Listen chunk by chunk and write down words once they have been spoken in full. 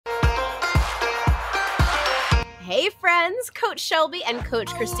Hey friends, Coach Shelby and Coach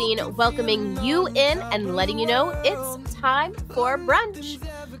Christine welcoming you in and letting you know it's time for brunch,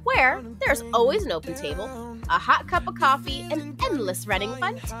 where there's always an open table, a hot cup of coffee, and endless running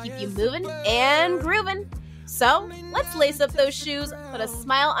fun to keep you moving and grooving. So let's lace up those shoes, put a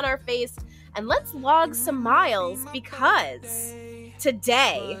smile on our face, and let's log some miles because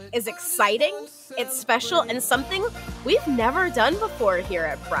today is exciting, it's special, and something we've never done before here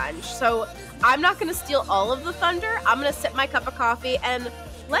at Brunch. So I'm not going to steal all of the thunder. I'm going to sip my cup of coffee and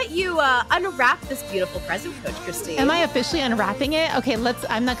let you unwrap this beautiful present, Coach Christine. Am I officially unwrapping it? Okay,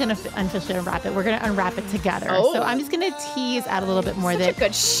 I'm not going to officially unwrap it. We're going to unwrap it together. Oh. So I'm just going to tease out a little bit more. Such a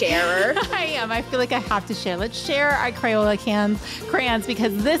good sharer. I am. I feel like I have to share. Let's share our Crayola crayons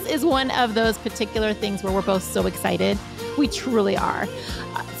because this is one of those particular things where we're both so excited. We truly are.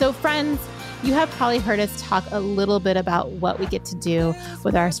 So friends, you have probably heard us talk a little bit about what we get to do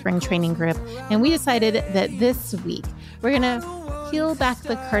with our spring training group. And we decided that this week, we're going to peel back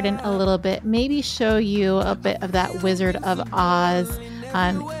the curtain a little bit, maybe show you a bit of that Wizard of Oz.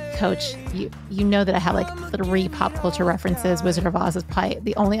 Coach, you know that I have like 3 pop culture references. Wizard of Oz is probably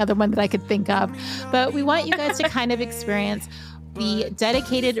the only other one that I could think of. But we want you guys to kind of experience the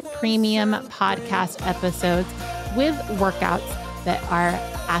dedicated premium podcast episodes with workouts that our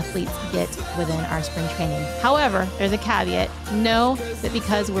athletes get within our spring training. However, there's a caveat. Know that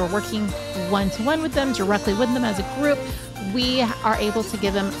because we're working one-to-one with them, directly with them as a group, we are able to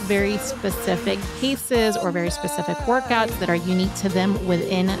give them very specific paces or very specific workouts that are unique to them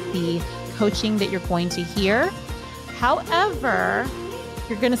within the coaching that you're going to hear. However,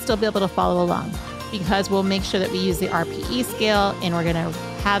 you're going to still be able to follow along because we'll make sure that we use the RPE scale and we're going to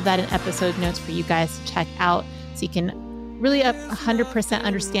have that in episode notes for you guys to check out so you can really 100%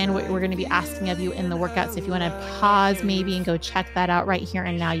 understand what we're going to be asking of you in the workouts. If you want to pause maybe and go check that out right here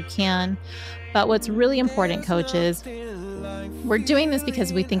and now, you can. But what's really important, coaches, we're doing this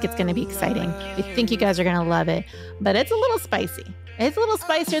because we think it's going to be exciting. We think you guys are going to love it, but it's a little spicy. It's a little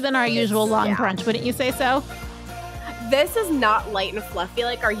spicier than our usual long brunch. Wouldn't you say so? This is not light and fluffy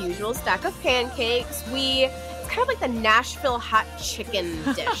like our usual stack of pancakes. It's kind of like the Nashville hot chicken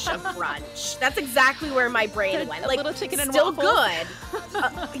dish of brunch. That's exactly where my brain went. A like, little chicken and still waffles.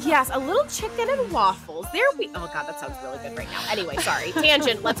 Good. Yes, a little chicken and waffles. Oh God, that sounds really good right now. Anyway, sorry.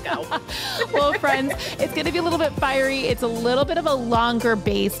 Tangent, let's go. Well, friends, it's going to be a little bit fiery. It's a little bit of a longer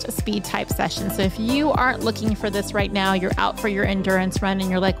based speed type session. So if you aren't looking for this right now, you're out for your endurance run and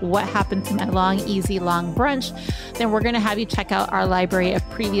you're like, what happened to my long brunch? Then we're going to have you check out our library of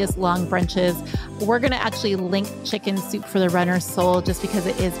previous long brunches. We're going to actually link Chicken Soup for the Runner's Soul just because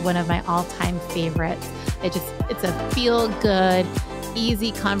it is one of my all-time favorites. It's a feel-good,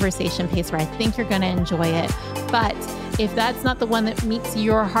 easy conversation pace where I think you're going to enjoy it. But if that's not the one that meets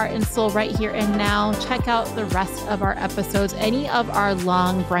your heart and soul right here and now, check out the rest of our episodes. Any of our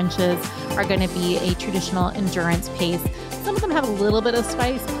long brunches are going to be a traditional endurance pace. Some of them have a little bit of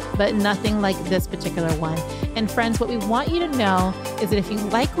spice, but nothing like this particular one. And friends, what we want you to know is that if you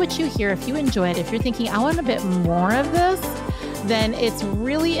like what you hear, if you enjoy it, if you're thinking, I want a bit more of this, then it's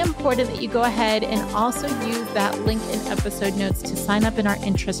really important that you go ahead and also use that link in episode notes to sign up in our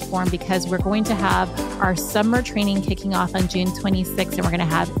interest form because we're going to have our summer training kicking off on June 26th, and we're going to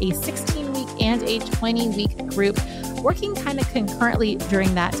have a 16-week and a 20-week group working kind of concurrently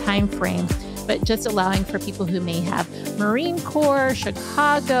during that time frame, but just allowing for people who may have Marine Corps,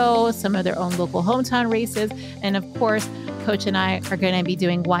 Chicago, some of their own local hometown races, and of course, Coach and I are going to be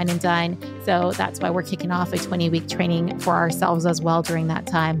doing wine and dine. So that's why we're kicking off a 20-week training for ourselves as well during that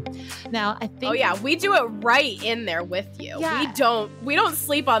time. Now, I think... Oh yeah, we do it right in there with you. Yeah. We don't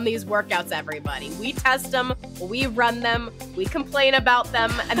sleep on these workouts, everybody. We test them, we run them, we complain about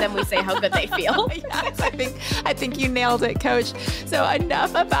them, and then we say how good they feel. Yes, I think you nailed it, Coach. So enough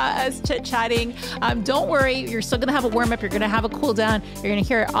about us chit-chatting. Don't worry, you're still going to have a warm-up. You're going to have a cool down. You're going to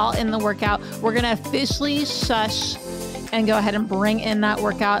hear it all in the workout. We're going to officially shush and go ahead and bring in that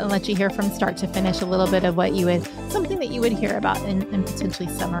workout and let you hear from start to finish a little bit of something that you would hear about in potentially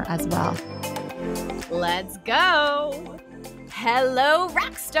summer as well. Let's go. Hello,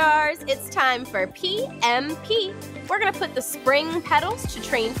 rock stars. It's time for PMP. We're going to put the spring pedals to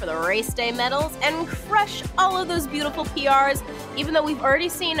train for the race day medals and crush all of those beautiful PRs, even though we've already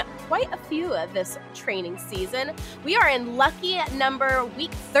seen quite a few of this training season. We are in lucky number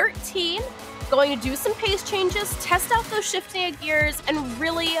week 13. Going to do some pace changes, test out those shifting of gears, and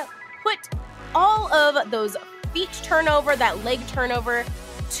really put all of those feet turnover, that leg turnover,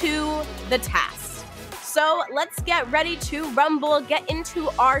 to the task. So let's get ready to rumble, get into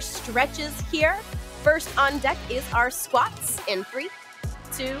our stretches here. First on deck is our squats in 3,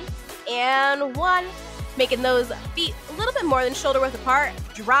 2, and 1. making those feet a little bit more than shoulder width apart,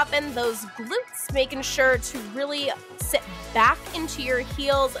 dropping those glutes, making sure to really sit back into your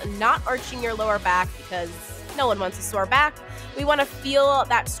heels, not arching your lower back because no one wants a sore back. We want to feel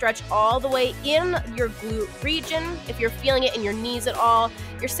that stretch all the way in your glute region. If you're feeling it in your knees at all,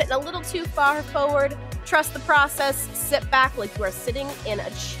 you're sitting a little too far forward. Trust the process. Sit back like you are sitting in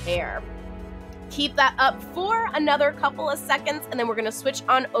a chair. Keep that up for another couple of seconds, and then we're going to switch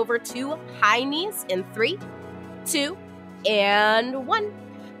on over to high knees in 3, 2, and 1.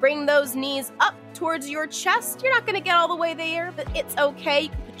 Bring those knees up towards your chest. You're not going to get all the way there, but it's okay. You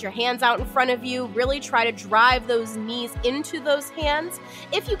can put your hands out in front of you. Really try to drive those knees into those hands.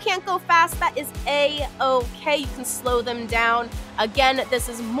 If you can't go fast, that is A-okay. You can slow them down. Again, this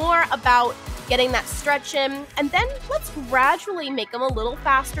is more about getting that stretch in, and then let's gradually make them a little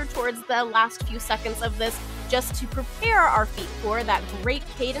faster towards the last few seconds of this, just to prepare our feet for that great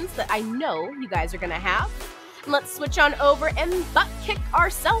cadence that I know you guys are going to have. And let's switch on over and butt kick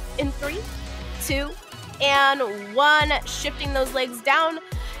ourselves in 3, 2, and 1. Shifting those legs down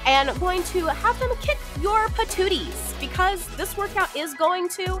and going to have them kick your patooties, because this workout is going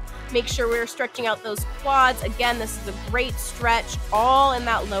to make sure we're stretching out those quads. Again, this is a great stretch all in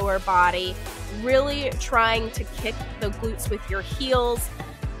that lower body. Really trying to kick the glutes with your heels,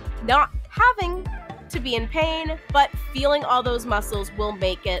 not having to be in pain, but feeling all those muscles will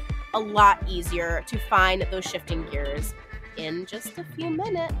make it a lot easier to find those shifting gears in just a few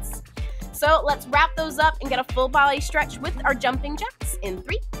minutes. So let's wrap those up and get a full body stretch with our jumping jacks in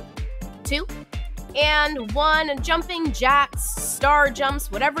 3, 2, and 1. Jumping jacks, star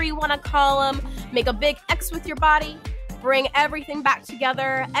jumps, whatever you want to call them. Make a big X with your body. Bring everything back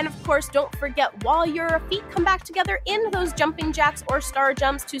together. And of course, don't forget, while your feet come back together in those jumping jacks or star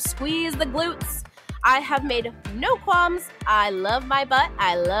jumps, to squeeze the glutes. I have made no qualms. I love my butt.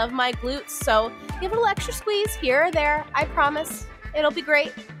 I love my glutes. So give a little extra squeeze here or there. I promise it'll be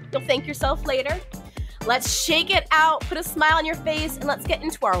great. You'll thank yourself later. Let's shake it out. Put a smile on your face, and let's get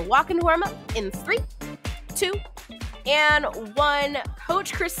into our walk and warm up in 3, 2, and 1.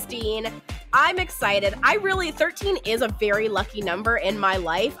 Coach Christine, I'm excited. 13 is a very lucky number in my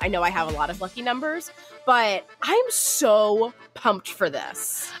life. I know I have a lot of lucky numbers, but I'm so pumped for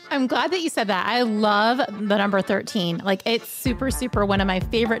this. I'm glad that you said that. I love the number 13. Like, it's super, super one of my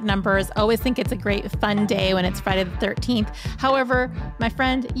favorite numbers. Always think it's a great fun day when it's Friday the 13th. However, my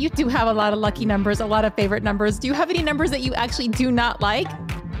friend, you do have a lot of lucky numbers, a lot of favorite numbers. Do you have any numbers that you actually do not like?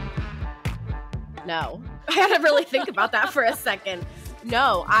 No. I had to really think about that for a second.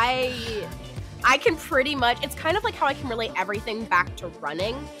 No, I can pretty much, it's kind of like how I can relate everything back to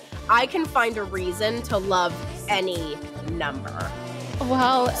running. I can find a reason to love any number.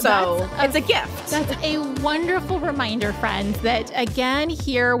 Well, so it's a gift. That's a wonderful reminder, friends, that again,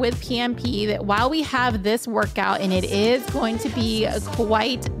 here with PMP, that while we have this workout and it is going to be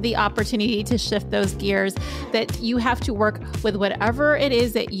quite the opportunity to shift those gears, that you have to work with whatever it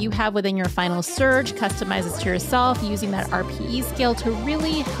is that you have within your final surge, customize this to yourself, using that RPE scale to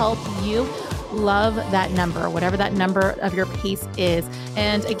really help you love that number, whatever that number of your pace is.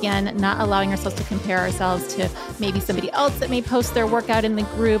 And again, not allowing ourselves to compare ourselves to maybe somebody else that may post their workout in the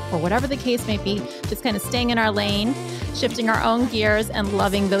group or whatever the case may be, just kind of staying in our lane, shifting our own gears and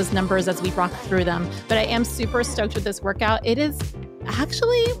loving those numbers as we rock through them. But I am super stoked with this workout. It is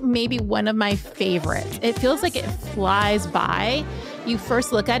actually maybe one of my favorites. It feels like it flies by. You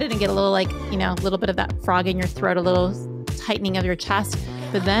first look at it and get a little a little bit of that frog in your throat, a little tightening of your chest.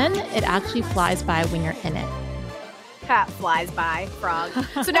 But then it actually flies by when you're in it. Cat flies by, frog.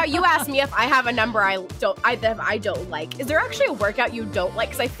 So now you asked me if I have a number I don't like. Is there actually a workout you don't like?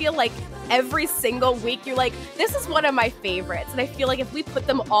 Because I feel like every single week you're like, this is one of my favorites. And I feel like if we put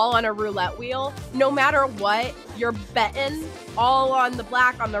them all on a roulette wheel, no matter what, you're betting all on the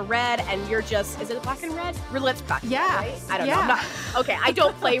black, on the red, and you're just, is it black and red? Roulette's black and red, right? I don't know. Okay, I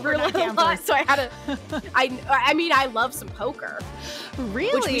don't play roulette a lot, so I had to, I love some poker.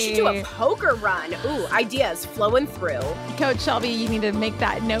 Really? Which we should do a poker run. Ooh, ideas flowing through. Coach Shelby, you need to make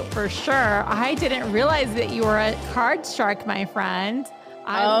that note for sure. I didn't realize that you were a card shark, my friend.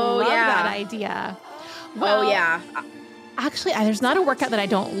 I love that idea. Well, actually, there's not a workout that I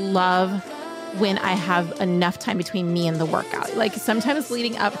don't love when I have enough time between me and the workout. Like sometimes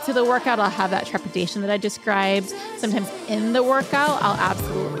leading up to the workout, I'll have that trepidation that I described. Sometimes in the workout, I'll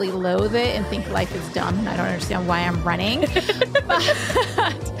absolutely loathe it and think life is dumb and I don't understand why I'm running.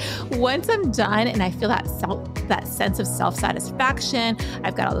 But once I'm done and I feel that that sense of self-satisfaction.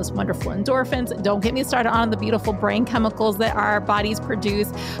 I've got all those wonderful endorphins. Don't get me started on the beautiful brain chemicals that our bodies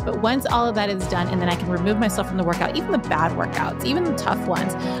produce. But once all of that is done, and then I can remove myself from the workout, even the bad workouts, even the tough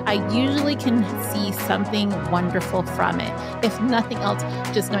ones, I usually can see something wonderful from it. If nothing else,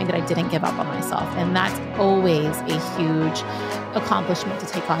 just knowing that I didn't give up on myself. And that's always a huge accomplishment to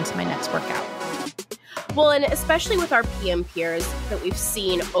take on to my next workout. Well, and especially with our PM peers that we've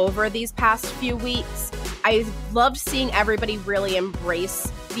seen over these past few weeks, I loved seeing everybody really embrace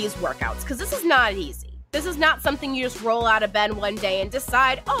these workouts, because this is not easy. This is not something you just roll out of bed one day and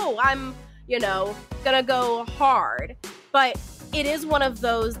decide, oh, I'm, gonna go hard. But it is one of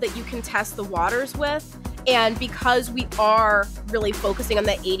those that you can test the waters with. And because we are really focusing on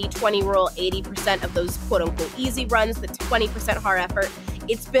the 80-20 rule, 80% of those quote unquote easy runs, the 20% hard effort,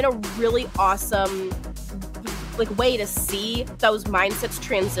 it's been a really awesome way to see those mindsets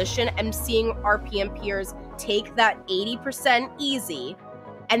transition, and seeing our PM peers take that 80% easy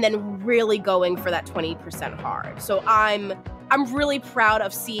and then really going for that 20% hard. So I'm really proud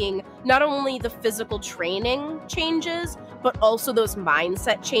of seeing not only the physical training changes, but also those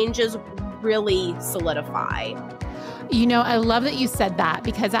mindset changes really solidify. I love that you said that,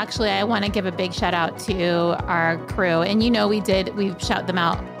 because actually I want to give a big shout out to our crew. And we shout them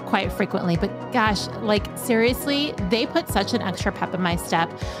out quite frequently, but gosh, seriously, they put such an extra pep in my step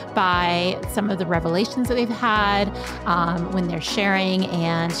by some of the revelations that they've had when they're sharing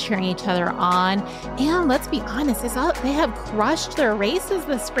each other on. And let's be honest, they have crushed their races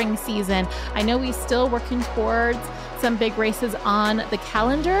this spring season. I know we're still working towards some big races on the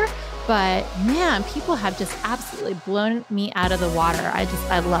calendar, but man, people have just absolutely blown me out of the water.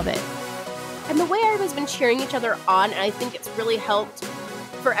 I love it. And the way everybody's been cheering each other on, and I think it's really helped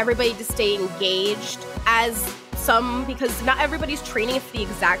for everybody to stay engaged, because not everybody's training for the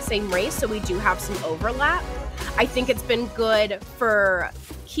exact same race, so we do have some overlap. I think it's been good for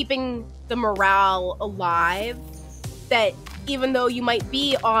keeping the morale alive, that even though you might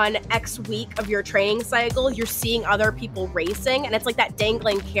be on X week of your training cycle, you're seeing other people racing, and it's like that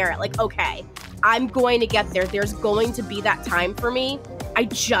dangling carrot, okay, I'm going to get there. There's going to be that time for me. I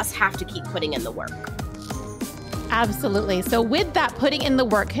just have to keep putting in the work. Absolutely. So with that putting in the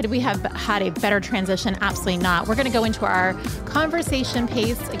work, could we have had a better transition? Absolutely not. We're going to go into our conversation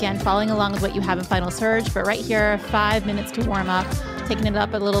pace, again, following along with what you have in Final Surge, but right here, 5 minutes to warm up, taking it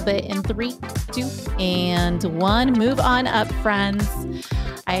up a little bit in 3, 2, and 1. Move on up, friends.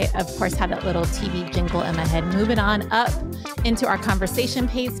 I, of course, had that little TV jingle in my head. Moving on up into our conversation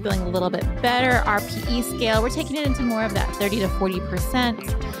pace, feeling a little bit better. Our PE scale, we're taking it into more of that 30 to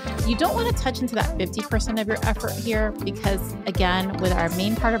 40%. You don't want to touch into that 50% of your effort here, because again, with our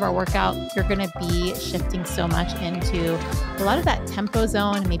main part of our workout, you're going to be shifting so much into a lot of that tempo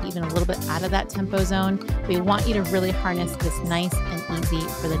zone, maybe even a little bit out of that tempo zone. We want you to really harness this nice and easy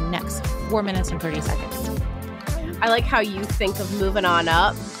for the next 4 minutes and 30 seconds. I like how you think of moving on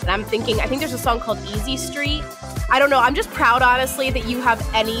up. And I think there's a song called Easy Street. I don't know. I'm just proud, honestly, that you have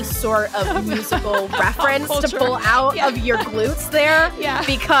any sort of musical reference to pull out of your glutes there. Yeah.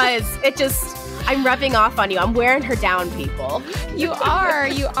 Because I'm rubbing off on you. I'm wearing her down, people. You are.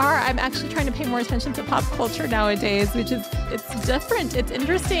 I'm actually trying to pay more attention to pop culture nowadays, it's different. It's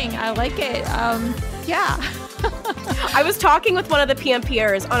interesting. I like it. Yeah. I was talking with one of the PM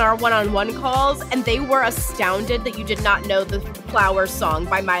peers on our one-on-one calls, and they were astounded that you did not know the Flowers song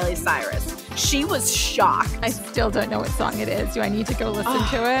by Miley Cyrus. She was shocked. I still don't know what song it is. Do I need to go listen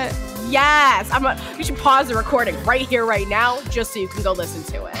to it? Yes. You should pause the recording right here, right now, just so you can go listen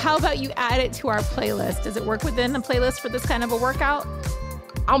to it. How about you add it to our playlist? Does it work within the playlist for this kind of a workout?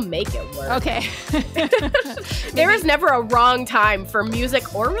 I'll make it work. Okay. There is never a wrong time for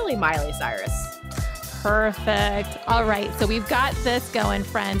music or really Miley Cyrus. Perfect. All right. So we've got this going,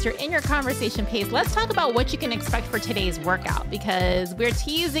 friends. You're in your conversation pace. Let's talk about what you can expect for today's workout, because we're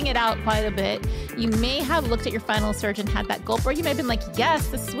teasing it out quite a bit. You may have looked at your Final Surge and had that gulp, or you may have been like, yes,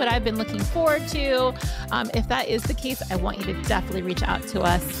 this is what I've been looking forward to. If that is the case, I want you to definitely reach out to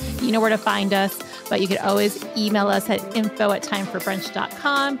us. You know where to find us, but you could always email us at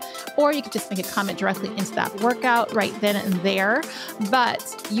info@timeforbrunch.com, or you could just make a comment directly into that workout right then and there.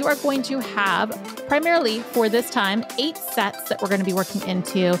 But you are going to have primarily for this time, 8 sets that we're going to be working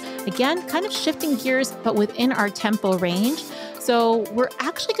into. Again, kind of shifting gears, but within our tempo range. So we're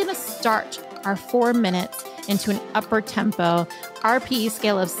actually going to start our 4 minutes into an upper tempo RPE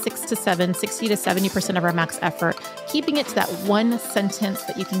scale of 6 to 7, 60 to 70% of our max effort, keeping it to that 1 sentence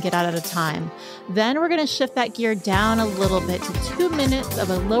that you can get out at a time. Then we're going to shift that gear down a little bit to 2 minutes of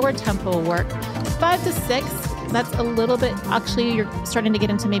a lower tempo work, 5 to 6, That's a little bit, actually, you're starting to get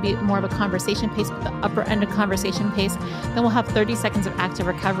into maybe more of a conversation pace, but the upper end of conversation pace. Then we'll have 30 seconds of active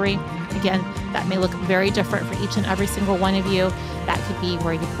recovery. Again, that may look very different for each and every single one of you. That could be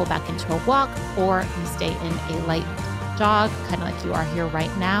where you pull back into a walk or you stay in a light jog, kind of like you are here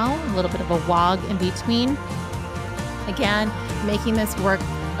right now, a little bit of a wog in between. Again, making this work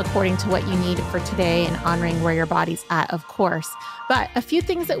according to what you need for today and honoring where your body's at, of course. But a few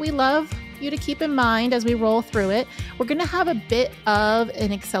things that we love you to keep in mind as we roll through it. We're going to have a bit of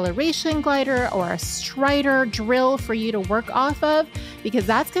an acceleration glider or a strider drill for you to work off of, because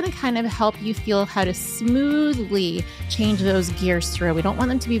that's going to kind of help you feel how to smoothly change those gears through. We don't want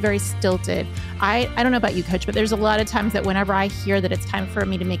them to be very stilted. I don't know about you, Coach, but there's a lot of times that whenever I hear that it's time for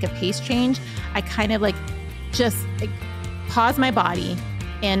me to make a pace change, I kind of just pause my body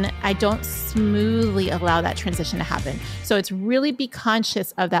and I don't smoothly allow that transition to happen. So it's really be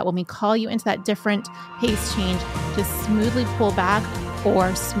conscious of that when we call you into that different pace change, to smoothly pull back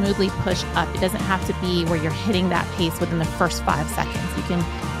or smoothly push up. It doesn't have to be where you're hitting that pace within the first 5 seconds. You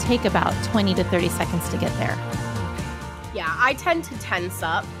can take about 20 to 30 seconds to get there. Yeah, I tend to tense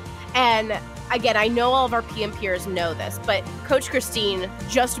up. And again, I know all of our PMPers know this, but Coach Christine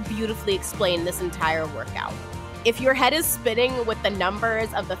just beautifully explained this entire workout. If your head is spinning with the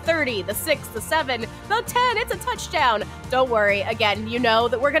numbers of the 30, the 6, the 7, the 10, it's a touchdown. Don't worry. Again, you know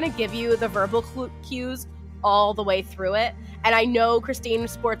that we're going to give you the verbal cues all the way through it. And I know, Christine,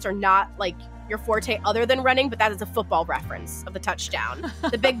 sports are not like your forte other than running, but that is a football reference of the touchdown,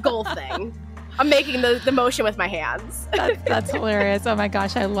 the big goal thing. I'm making the motion with my hands. That's hilarious. Oh my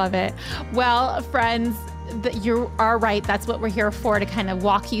gosh, I love it. Well, friends, you are right. That's what we're here for, to kind of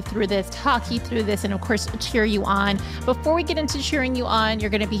walk you through this, talk you through this, and of course, cheer you on. Before we get into cheering you on, you're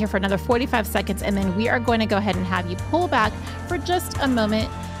going to be here for another 45 seconds, and then we are going to go ahead and have you pull back for just a moment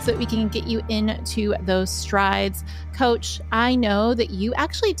so that we can get you into those strides. Coach, I know that you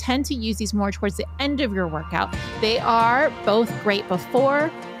actually tend to use these more towards the end of your workout. They are both great before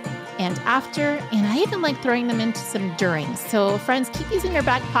and after, and I even like throwing them into some during. So friends, keep these in your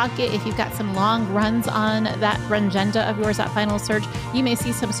back pocket. If you've got some long runs on that run agenda of yours, that final surge, you may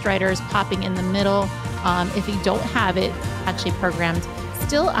see some striders popping in the middle. If you don't have it actually programmed,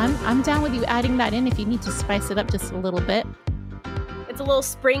 still, I'm down with you adding that in if you need to spice it up just a little bit. It's a little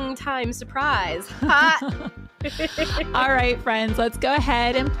springtime surprise. All right, friends, let's go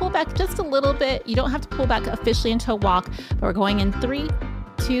ahead and pull back just a little bit. You don't have to pull back officially into a walk, but we're going in 3,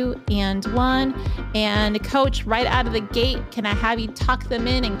 2, and 1. And Coach, right out of the gate, can I have you tuck them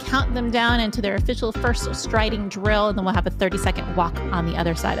in and count them down into their official first striding drill? And then we'll have a 30-second walk on the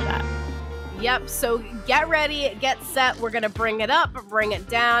other side of that. Yep. So get ready, get set. We're going to bring it up, bring it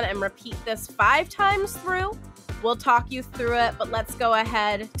down, and repeat this 5 times through. We'll talk you through it, but let's go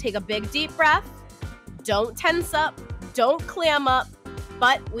ahead. Take a big deep breath. Don't tense up. Don't clam up.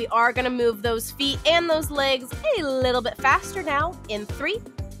 But we are going to move those feet and those legs a little bit faster now in 3,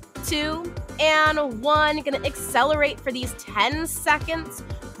 2, and 1. Going to accelerate for these 10 seconds,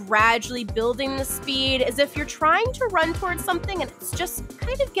 gradually building the speed as if you're trying to run towards something and it's just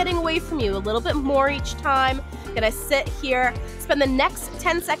kind of getting away from you a little bit more each time. Going to sit here, spend the next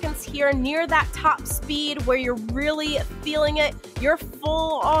 10 seconds here near that top speed where you're really feeling it. You're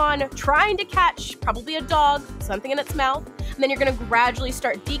full on trying to catch probably a dog, something in its mouth. And then you're going to gradually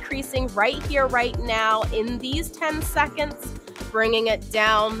start decreasing right here, right now in these 10 seconds, bringing it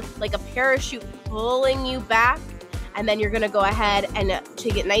down like a parachute, pulling you back. And then you're going to go ahead and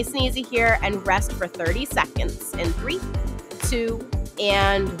take it nice and easy here and rest for 30 seconds in 3, 2,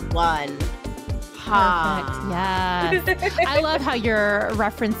 and 1. Perfect. Yes. I love how you're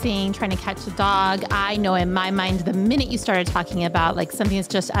referencing trying to catch a dog. I know in my mind, the minute you started talking about like something that's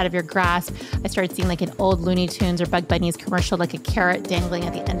just out of your grasp, I started seeing like an old Looney Tunes or Bug Bunny's commercial, like a carrot dangling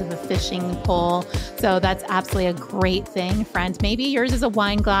at the end of a fishing pole. So that's absolutely a great thing, friends. Maybe yours is a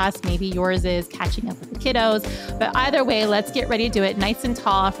wine glass. Maybe yours is catching up with the kiddos. But either way, let's get ready to do it nice and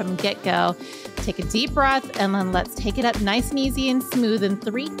tall from get-go. Take a deep breath and then let's take it up nice and easy and smooth in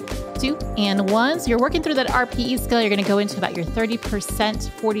 3, 2, and 1. So you're working through that RPE skill. You're going to go into about your 30%,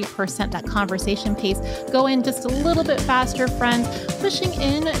 40%, that conversation pace. Go in just a little bit faster, friends, pushing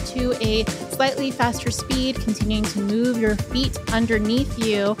in to a slightly faster speed, continuing to move your feet underneath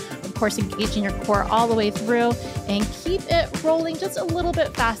you. Of course, engaging your core all the way through and keep it rolling just a little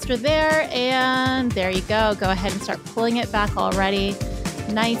bit faster there. And there you go. Go ahead and start pulling it back already.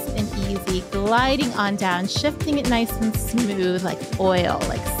 Nice and easy, gliding on down, shifting it nice and smooth like oil,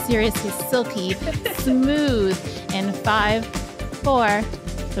 like seriously silky, smooth. In 5, 4,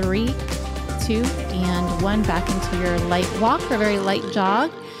 3, 2, and 1. Back into your light walk or very light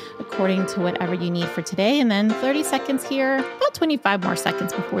jog. Of according to whatever you need for today. And then 30 seconds here, about 25 more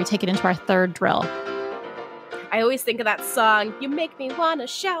seconds before we take it into our third drill. I always think of that song, You Make Me Wanna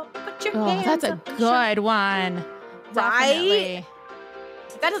Shout, Put Your Hands That's a up and good one. Right? Definitely.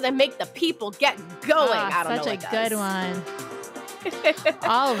 That doesn't make the people get going. I don't know Such a good one.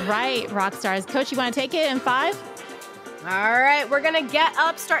 All right, rock stars. Coach, you want to take it in 5? All right, we're going to get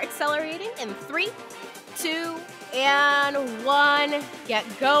up, start accelerating in 3, 2, and 1. Get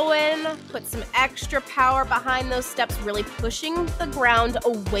going. Put some extra power behind those steps, really pushing the ground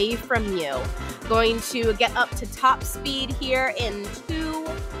away from you. Going to get up to top speed here in 2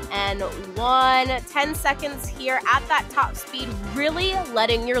 and 1. 10 seconds here at that top speed, really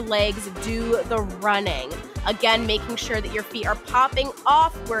letting your legs do the running. Again, making sure that your feet are popping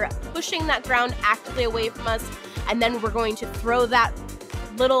off. We're pushing that ground actively away from us. And then we're going to throw that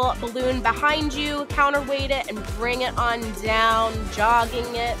little balloon behind you, counterweight it, and bring it on down,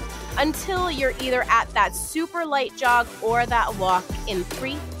 jogging it until you're either at that super light jog or that walk in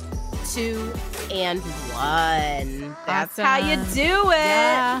 3, 2, and 1. That's awesome. how you do it.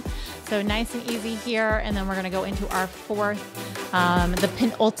 Yeah. So nice and easy here. And then we're going to go into our 4th, the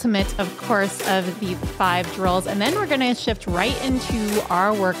penultimate, of course, of the 5 drills. And then we're going to shift right into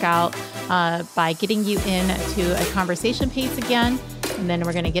our workout by getting you into a conversation pace again. And then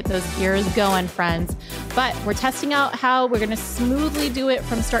we're going to get those gears going, friends. But we're testing out how we're going to smoothly do it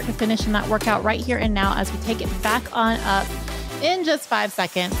from start to finish in that workout right here and now as we take it back on up in just 5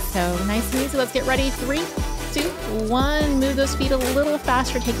 seconds. So nice and easy. Let's get ready. 3, 2, 1. Move those feet a little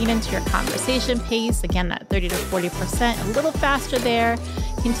faster, taking it into your conversation pace. Again, that 30 to 40%, a little faster there.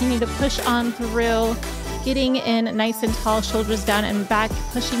 Continue to push on through, getting in nice and tall, shoulders down and back,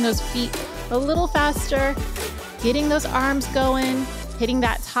 pushing those feet a little faster, getting those arms going, hitting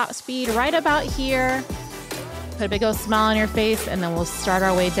that top speed right about here. Put a big old smile on your face, and then we'll start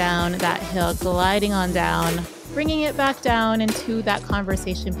our way down that hill, gliding on down, bringing it back down into that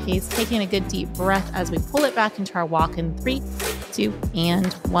conversation pace, taking a good deep breath as we pull it back into our walk in 3, 2,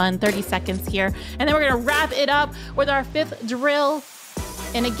 and 1. 30 seconds here. And then we're going to wrap it up with our 5th drill.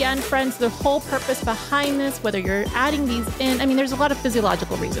 And again, friends, the whole purpose behind this, whether you're adding these in, I mean, there's a lot of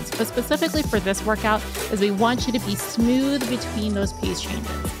physiological reasons, but specifically for this workout is we want you to be smooth between those pace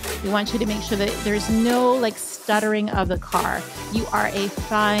changes. We want you to make sure that there's no like stuttering of the car. You are a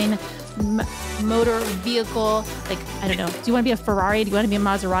fine motor vehicle. Like, I don't know. Do you want to be a Ferrari? Do you want to be a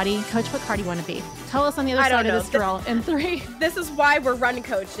Maserati? Coach, what car do you want to be? Tell us on the other side of this drill in 3. This is why we're run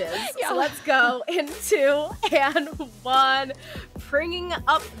coaches. Yeah. So let's go in 2 and 1. Bringing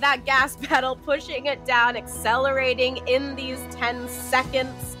up that gas pedal, pushing it down, accelerating in these 10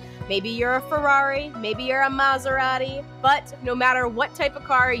 seconds. Maybe you're a Ferrari, maybe you're a Maserati, but no matter what type of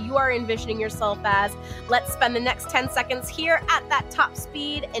car you are envisioning yourself as, let's spend the next 10 seconds here at that top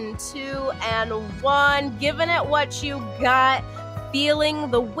speed in 2 and 1, giving it what you got, feeling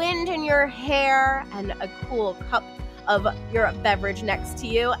the wind in your hair and a cool cup of your beverage next to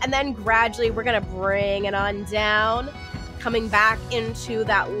you. And then gradually we're going to bring it on down, coming back into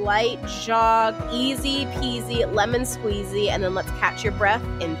that light jog, easy peasy, lemon squeezy, and then let's catch your breath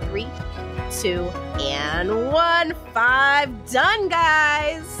in 3, 2, and 1. 5 done,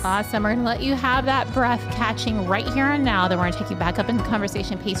 guys. Awesome. We're going to let you have that breath catching right here and now. Then we're going to take you back up into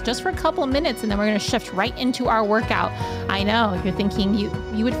conversation pace just for a couple minutes, and then we're going to shift right into our workout. I know you're thinking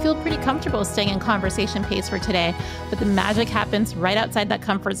you would feel pretty comfortable staying in conversation pace for today, but the magic happens right outside that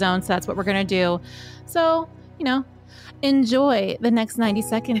comfort zone. So that's what we're going to do. So, enjoy the next 90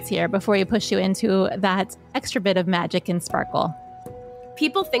 seconds here before you push you into that extra bit of magic and sparkle.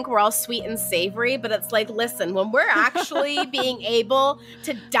 People think we're all sweet and savory, but it's like, listen, when we're actually being able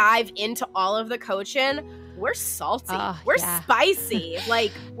to dive into all of the coaching, we're salty. We're spicy.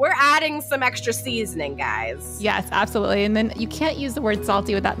 Like, we're adding some extra seasoning, guys. Yes, absolutely. And then you can't use the word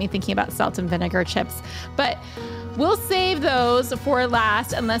salty without me thinking about salt and vinegar chips. But we'll save those for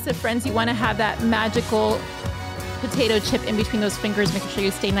last, unless, if friends, you want to have that magical potato chip in between those fingers, making sure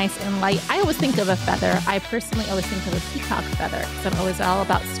you stay nice and light. I always think of a feather. I personally always think of a peacock feather, because I'm always all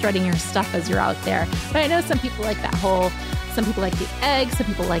about strutting your stuff as you're out there. But I know some people like that some people like the egg, some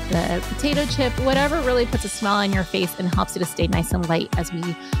people like the potato chip, whatever really puts a smile on your face and helps you to stay nice and light as we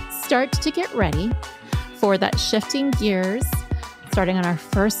start to get ready for that shifting gears, starting on our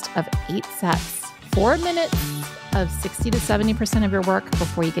first of 8 sets. 4 minutes of 60 to 70% of your work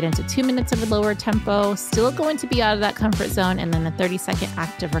before you get into 2 minutes of a lower tempo, still going to be out of that comfort zone, and then a 30-second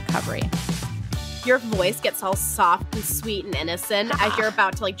active recovery. Your voice gets all soft and sweet and innocent as you're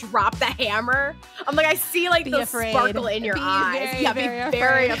about to drop the hammer. I'm like, I see the sparkle in your eyes. Be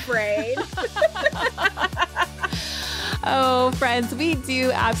very afraid. Oh, friends, we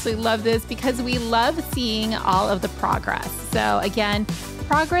do absolutely love this because we love seeing all of the progress. So again,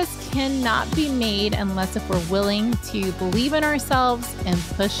 progress cannot be made unless if we're willing to believe in ourselves and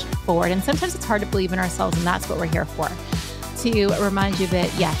push forward. And sometimes it's hard to believe in ourselves, and that's what we're here for, to remind you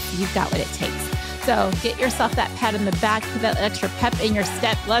that, yes, you've got what it takes. So get yourself that pat in the back, put that extra pep in your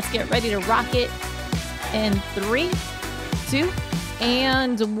step. Let's get ready to rock it in 3, 2,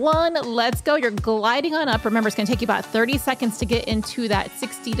 and 1. Let's go. You're gliding on up. Remember, it's going to take you about 30 seconds to get into that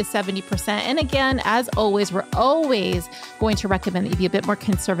 60 to 70%. And again, as always, we're always going to recommend that you be a bit more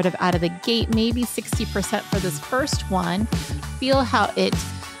conservative out of the gate, maybe 60% for this first one. Feel how it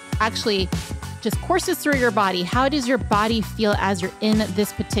actually just courses through your body. How does your body feel as you're in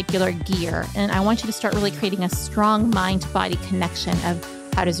this particular gear? And I want you to start really creating a strong mind-body connection of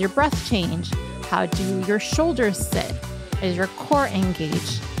how does your breath change? How do your shoulders sit? Is your core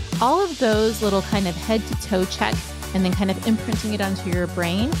engaged? All of those little kind of head to toe check and then kind of imprinting it onto your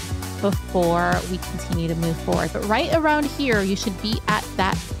brain before we continue to move forward. But right around here, you should be at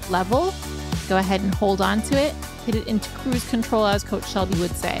that level. Go ahead and hold on to it. Hit it into cruise control, as Coach Shelby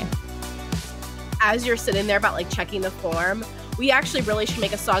would say. As you're sitting there about like checking the form, we actually really should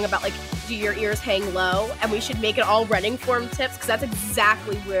make a song about like, do your ears hang low? And we should make it all running form tips, because that's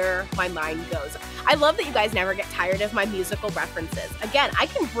exactly where my mind goes. I love that you guys never get tired of my musical references. Again, I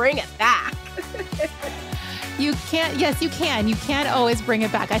can bring it back. You can't. Yes, you can. You can always bring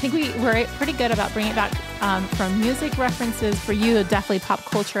it back. I think we're pretty good about bringing it back from music references. For you, definitely pop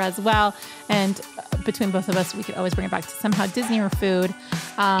culture as well. And between both of us, we could always bring it back to somehow Disney or food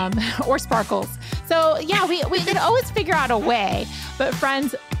or sparkles. So yeah, we could always figure out a way. But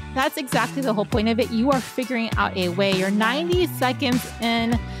friends, that's exactly the whole point of it. You are figuring out a way. You're 90 seconds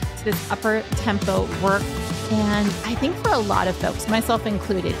in to this upper tempo work. And I think for a lot of folks, myself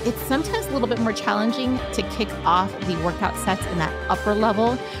included, it's sometimes a little bit more challenging to kick off the workout sets in that upper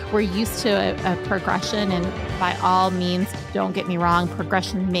level. We're used to a progression, and by all means, don't get me wrong,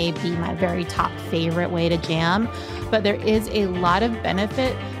 progression may be my very top favorite way to jam, but there is a lot of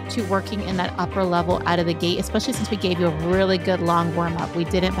benefit to working in that upper level out of the gate, especially since we gave you a really good long warm up. We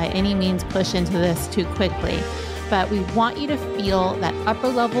didn't by any means push into this too quickly. But we want you to feel that upper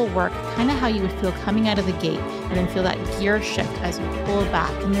level work, kind of how you would feel coming out of the gate, and then feel that gear shift as you pull back.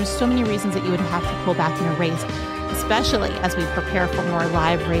 And there's so many reasons that you would have to pull back in a race, especially as we prepare for more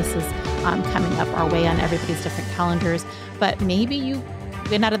live races coming up our way on everybody's different calendars. But maybe you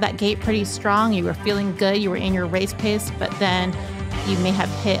went out of that gate pretty strong. You were feeling good. You were in your race pace, but then you may have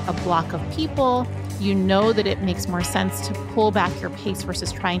hit a block of people. You know that it makes more sense to pull back your pace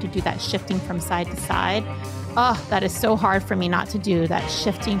versus trying to do that shifting from side to side. Oh, that is so hard for me not to do, that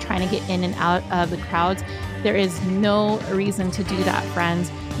shifting, trying to get in and out of the crowds. There is no reason to do that, friends,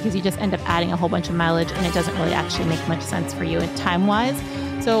 because you just end up adding a whole bunch of mileage and it doesn't really actually make much sense for you time-wise.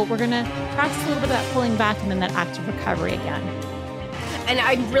 So we're going to practice a little bit of that pulling back and then that active recovery again. And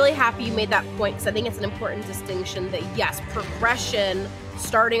I'm really happy you made that point, because I think it's an important distinction that, yes, progression,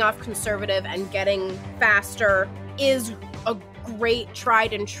 starting off conservative and getting faster is a great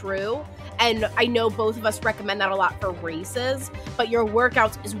tried and true. And I know both of us recommend that a lot for races, but your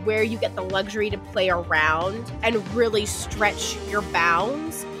workouts is where you get the luxury to play around and really stretch your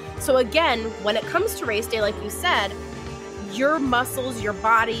bounds. So again, when it comes to race day, like you said, your muscles, your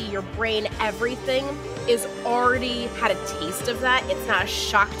body, your brain, everything is already had a taste of that. It's not a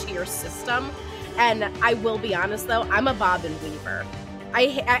shock to your system. And I will be honest though, I'm a bob and weaver.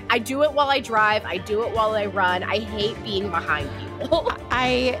 I do it while I drive. I do it while I run. I hate being behind people.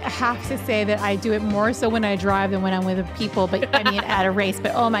 I have to say that I do it more so when I drive than when I'm with people, but I mean at a race.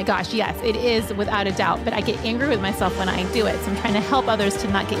 But oh my gosh, yes, it is without a doubt. But I get angry with myself when I do it. So I'm trying to help others to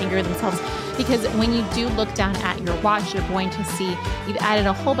not get angry with themselves, because when you do look down at your watch, you're going to see you've added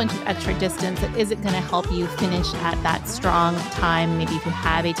a whole bunch of extra distance that isn't going to help you finish at that strong time, maybe if you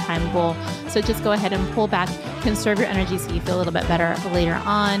have a time goal. So just go ahead and pull back, conserve your energy so you feel a little bit better later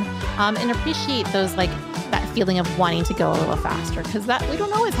on, and appreciate those, like that feeling of wanting to go a little faster, because that we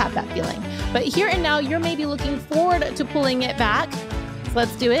don't always have that feeling. But here and now, you're maybe looking forward to pulling it back. So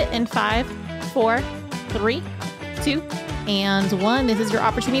let's do it in 5, 4, 3, 2, and 1. This is your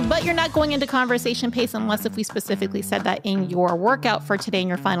opportunity, but you're not going into conversation pace unless if we specifically said that in your workout for today in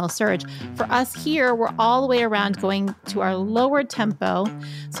your final surge. For us here, we're all the way around going to our lower tempo.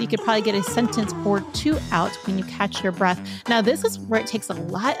 So you could probably get a sentence or two out when you catch your breath. Now, this is where it takes a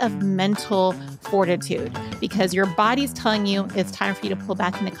lot of mental fortitude, because your body's telling you it's time for you to pull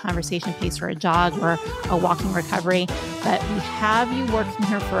back into conversation pace for a jog or a walking recovery. But we have you working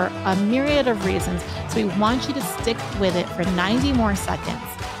here for a myriad of reasons. So we want you to stick with it for 90 more seconds.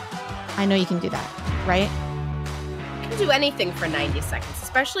 I know you can do that, right? can do anything for 90 seconds,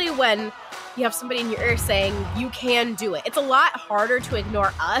 especially when you have somebody in your ear saying you can do it. It's a lot harder to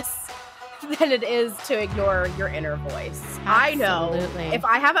ignore us than it is to ignore your inner voice. Absolutely. I know if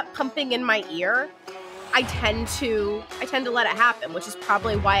I have it pumping in my ear, I tend to let it happen, which is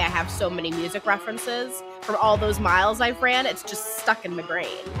probably why I have so many music references from all those miles I've ran. It's just stuck in my brain.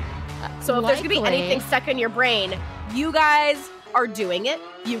 So if there's going to be anything stuck in your brain, you guys are doing it.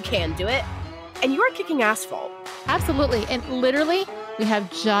 You can do it. And you are kicking asphalt. Absolutely. And literally, we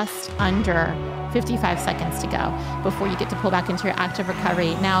have just under 55 seconds to go before you get to pull back into your active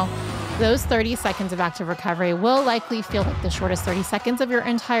recovery. Now, those 30 seconds of active recovery will likely feel like the shortest 30 seconds of your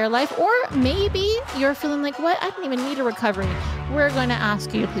entire life. Or maybe you're feeling like, what? I don't even need a recovery. We're going to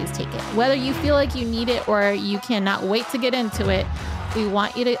ask you to please take it. Whether you feel like you need it or you cannot wait to get into it, we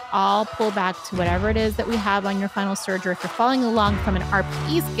want you to all pull back to whatever it is that we have on your final surge. Or if you're following along from an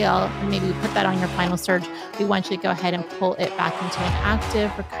RPE scale, and maybe we put that on your final surge, we want you to go ahead and pull it back into an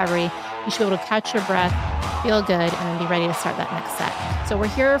active recovery. You should be able to catch your breath, feel good, and then be ready to start that next set. So we're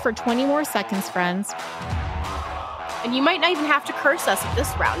here for 20 more seconds, friends. And you might not even have to curse us at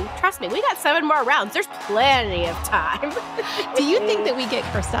this round. Trust me, we got 7 more rounds. There's plenty of time. Do you think that we get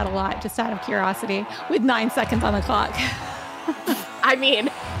cursed out a lot, just out of curiosity, with 9 seconds on the clock? I mean,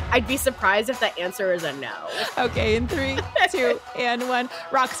 I'd be surprised if the answer is a no. Okay, in 3, 2, and 1.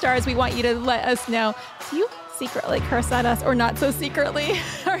 Rock stars, we want you to let us know. Do you secretly curse at us or not so secretly?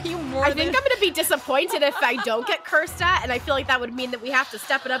 Are you more I think I'm going to be disappointed if I don't get cursed at, and I feel like that would mean that we have to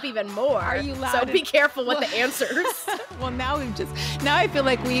step it up even more. Are you loud? So be careful with the answers. Well, now I feel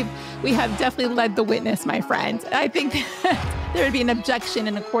like we have definitely led the witness, my friend. I think that there would be an objection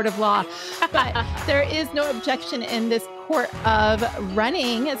in a court of law, but there is no objection in this court of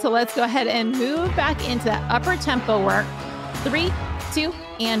running. So let's go ahead and move back into that upper tempo work. 3, 2,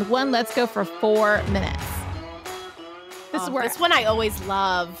 and 1. Let's go for 4 minutes. This one I always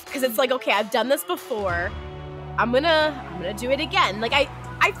love because it's like, okay, I've done this before. I'm gonna do it again. Like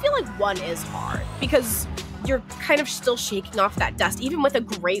I feel like 1 is hard because you're kind of still shaking off that dust. Even with a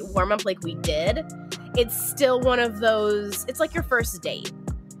great warm up like we did, it's still one of those. It's like your first date.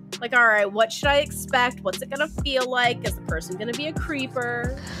 Like, all right, what should I expect? What's it gonna feel like? Is the person gonna be a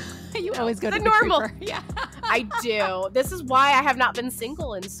creeper? You always go to the normal. creeper. Yeah, I do. This is why I have not been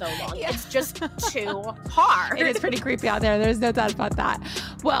single in so long. Yeah. It's just too hard. It is pretty creepy out there. There's no doubt about that.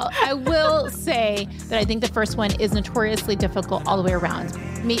 Well, I will say that I think the first one is notoriously difficult all the way around.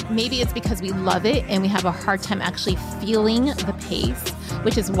 Maybe it's because we love it and we have a hard time actually feeling the pace,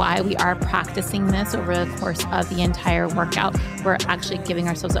 which is why we are practicing this over the course of the entire workout. We're actually giving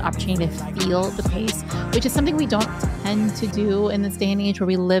ourselves an opportunity to feel the pace, which is something we don't tend to do in this day and age where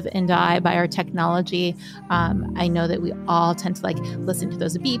we live and die by our technology. I know that we all tend to listen to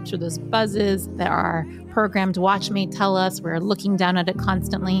those beeps or those buzzes that our programmed watch may tell us. We're looking down at it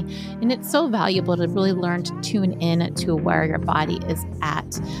constantly. And it's so valuable to really learn to tune in to where your body is at.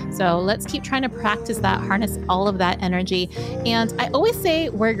 So let's keep trying to practice that, harness all of that energy. And I always say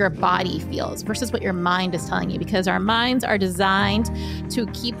where your body feels versus what your mind is telling you, because our minds are designed to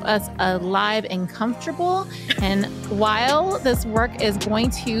keep us alive and comfortable. And while this work is going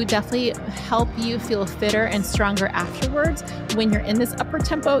to definitely help you feel fitter and stronger afterwards, when you're in this upper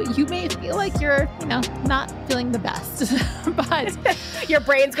tempo, you may feel like you're, not feeling the best, but your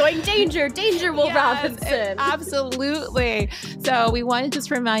brain's going, danger, Will Robinson. Absolutely. So we want to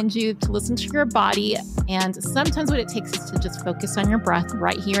just remind you to listen to your body. And sometimes what it takes is to just focus on your breath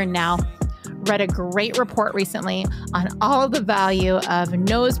right here and now. Read a great report recently on all of the value of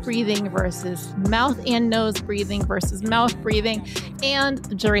nose breathing versus mouth and nose breathing versus mouth breathing. And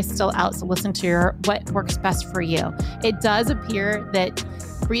the jury's still out. So listen to what works best for you. It does appear that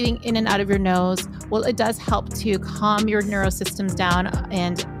breathing in and out of your nose, well, it does help to calm your neurosystems down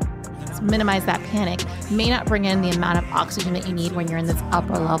and minimize that panic. May not bring in the amount of oxygen that you need when you're in this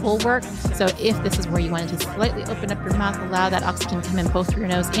upper level work. So if this is where you want to just slightly open up your mouth, allow that oxygen to come in both through your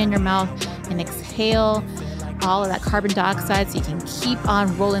nose and your mouth, and exhale all of that carbon dioxide so you can keep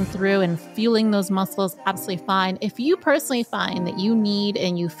on rolling through and fueling those muscles, absolutely fine. If you personally find that you need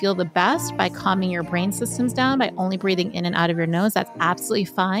and you feel the best by calming your brain systems down by only breathing in and out of your nose, that's absolutely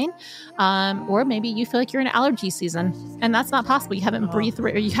fine. Or maybe you feel like you're in allergy season and that's not possible. You haven't breathed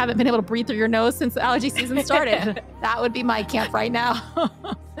through, or you haven't been able to breathe through your nose since the allergy season started. That would be my camp right now.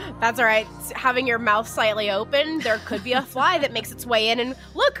 That's all right. Having your mouth slightly open, there could be a fly that makes its way in and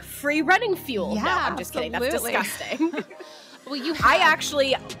look, free running fuel. Yeah, no, I'm just kidding. That's disgusting. Well, I have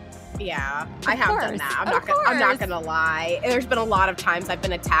done that. I'm not gonna lie. There's been a lot of times I've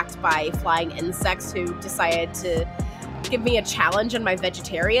been attacked by flying insects who decided to give me a challenge on my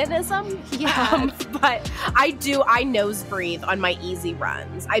vegetarianism. Yes. But I nose breathe on my easy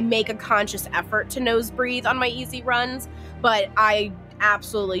runs. I make a conscious effort to nose breathe on my easy runs, but I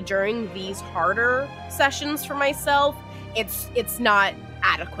absolutely, during these harder sessions for myself, it's not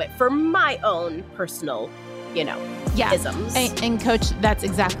adequate for my own personal, isms. And Coach, that's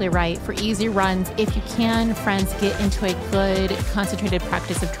exactly right. For easy runs, if you can, friends, get into a good concentrated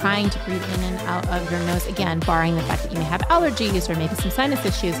practice of trying to breathe in and out of your nose, again, barring the fact that you may have allergies or maybe some sinus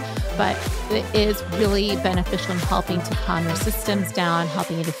issues, but it is really beneficial in helping to calm your systems down,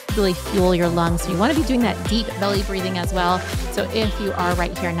 helping you to really fuel your lungs. So you want to be doing that deep belly breathing as well. So if you are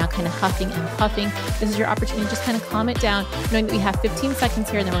right here now kind of huffing and puffing, this is your opportunity to just kind of calm it down, knowing that we have 15 seconds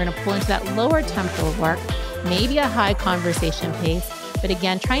here, and then we're going to pull into that lower tempo work, maybe a high conversation pace. But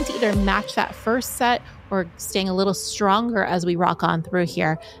again, trying to either match that first set or staying a little stronger as we rock on through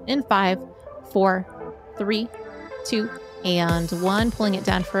here. In 5, 4, 3, 2, and 1. Pulling it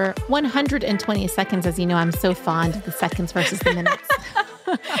down for 120 seconds. As you know, I'm so fond of the seconds versus the minutes.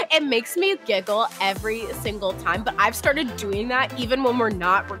 It makes me giggle every single time, but I've started doing that even when we're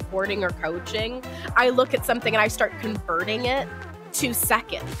not recording or coaching. I look at something and I start converting it to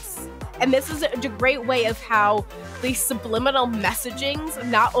seconds. And this is a great way of how these subliminal messagings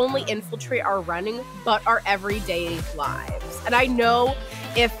not only infiltrate our running, but our everyday lives. And I know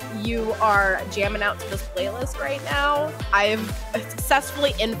if you are jamming out to this playlist right now, I've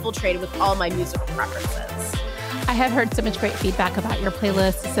successfully infiltrated with all my musical preferences. I have heard so much great feedback about your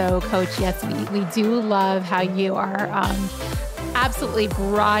playlist. So, Coach, yes, we do love how you are absolutely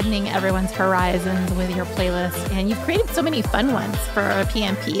broadening everyone's horizons with your playlist. And you've created so many fun ones for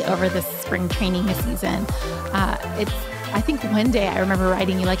PMP over this spring training season. I think one day I remember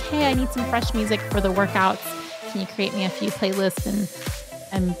writing you like, hey, I need some fresh music for the workouts. Can you create me a few playlists?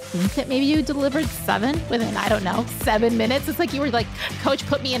 And think that maybe you delivered 7 within, 7 minutes. It's like you were like, Coach,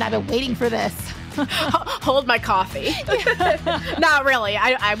 put me in. I've been waiting for this. Hold my coffee. Not really.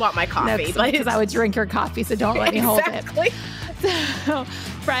 I want my coffee. Because I would drink your coffee, so don't let me hold it. So,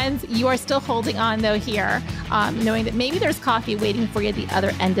 friends, you are still holding on, though, here, knowing that maybe there's coffee waiting for you at the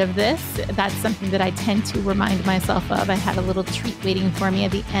other end of this. That's something that I tend to remind myself of. I have a little treat waiting for me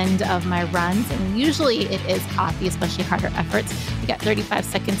at the end of my runs, and usually it is coffee, especially harder efforts. We got 35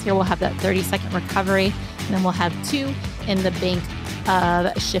 seconds here. We'll have that 30-second recovery, and then we'll have 2 in the bank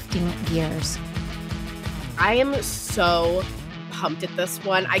of shifting gears. I am so pumped at this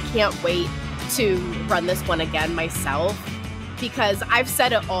one. I can't wait to run this one again myself, because I've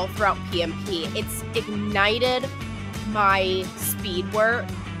said it all throughout PMP. It's ignited my speed work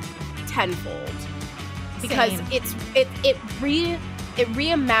tenfold, because it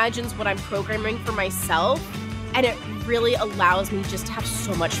reimagines what I'm programming for myself, and it really allows me just to have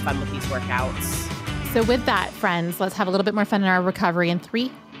so much fun with these workouts. So with that, friends, let's have a little bit more fun in our recovery in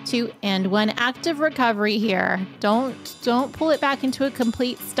 3, 2, and 1. Active recovery here. Don't pull it back into a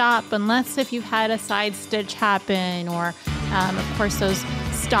complete stop unless if you've had a side stitch happen, or of course those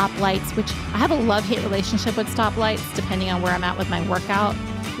stoplights, which I have a love-hate relationship with stoplights depending on where I'm at with my workout.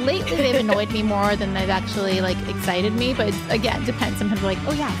 Lately they've annoyed me more than they've actually excited me, but again, depends. Sometimes I'm like,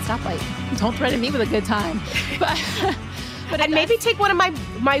 oh yeah, stoplight. Don't threaten me with a good time. But and maybe take one of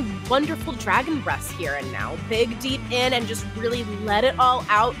my wonderful dragon breaths here and now. Big, deep in, and just really let it all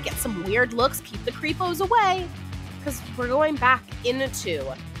out. Get some weird looks. Keep the creepos away, because we're going back into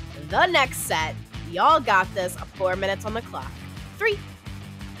the next set. Y'all got this. 4 minutes on the clock. 3,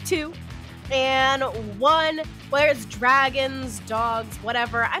 2, and 1. Whether it's dragons, dogs,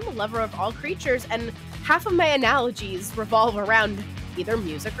 whatever, I'm a lover of all creatures, and half of my analogies revolve around either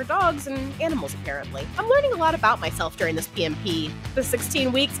music or dogs and animals, apparently. I'm learning a lot about myself during this PMP. The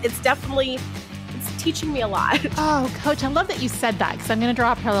 16 weeks, it's teaching me a lot. Oh, Coach, I love that you said that, because I'm going to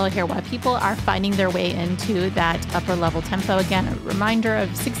draw a parallel here. While people are finding their way into that upper level tempo, again, a reminder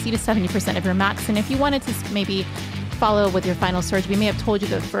of 60 to 70% of your max. And if you wanted to maybe follow with your final surge, we may have told you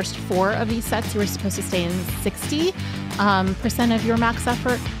the first 4 of these sets you were supposed to stay in 60% of your max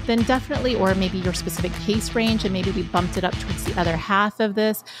effort, then definitely, or maybe your specific pace range, and maybe we bumped it up towards the other half of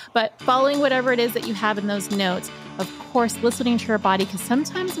this. But following whatever it is that you have in those notes, of course, listening to your body, because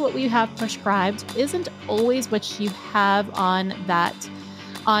sometimes what we have prescribed isn't always what you have on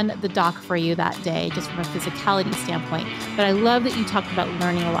the dock for you that day, just from a physicality standpoint. But I love that you talked about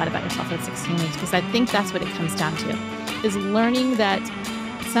learning a lot about yourself at 16 weeks, because I think that's what it comes down to, is learning that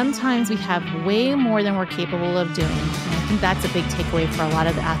sometimes we have way more than we're capable of doing. And I think that's a big takeaway for a lot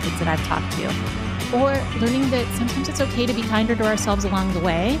of the athletes that I've talked to. or learning that sometimes it's okay to be kinder to ourselves along the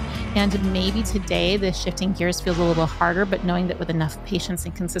way. And maybe today the shifting gears feels a little harder, but knowing that with enough patience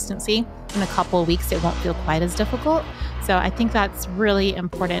and consistency, in a couple of weeks, it won't feel quite as difficult. So I think that's really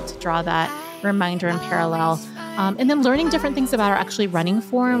important to draw that reminder in parallel. And then learning different things about our actually running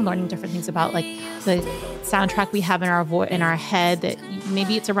form, learning different things about like the soundtrack we have in our head, that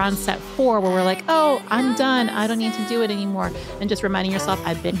maybe it's around set 4 where we're like, oh, I'm done. I don't need to do it anymore. And just reminding yourself,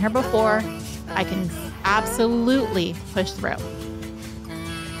 I've been here before. I can absolutely push through.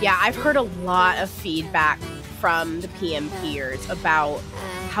 Yeah, I've heard a lot of feedback from the PMPers about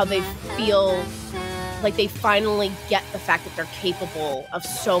how they feel like they finally get the fact that they're capable of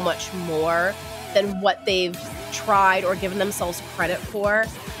so much more than what they've tried or given themselves credit for.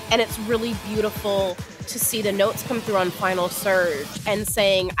 And it's really beautiful to see the notes come through on Final Surge and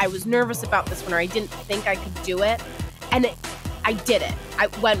saying, I was nervous about this one, or I didn't think I could do it. And I did it. I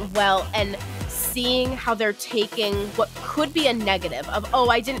went well. And seeing how they're taking what could be a negative of, oh,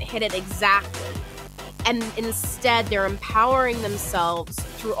 I didn't hit it exactly. And instead, they're empowering themselves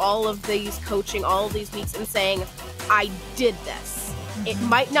through all of these coaching, all of these weeks, and saying, I did this. It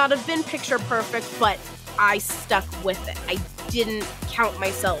might not have been picture perfect, but I stuck with it. I didn't count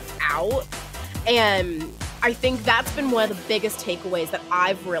myself out. And I think that's been one of the biggest takeaways that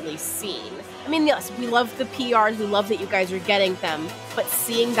I've really seen. I mean, yes, we love the PRs. We love that you guys are getting them. But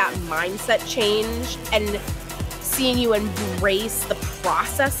seeing that mindset change and seeing you embrace the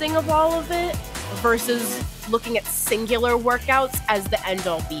processing of all of it versus looking at singular workouts as the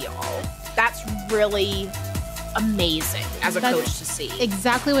end-all be-all. That's really amazing as a coach to see.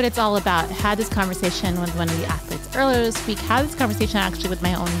 Exactly what it's all about. I had this conversation with one of the athletes earlier this week, had this conversation actually with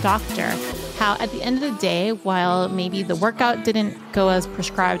my own doctor, how at the end of the day, while maybe the workout didn't go as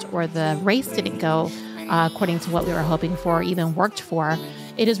prescribed or the race didn't go according to what we were hoping for, or even worked for,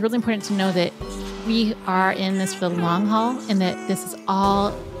 it is really important to know that we are in this for the long haul and that this is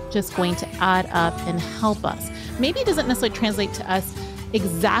all just going to add up and help us. Maybe it doesn't necessarily translate to us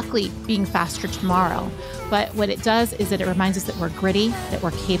exactly being faster tomorrow, but what it does is that it reminds us that we're gritty, that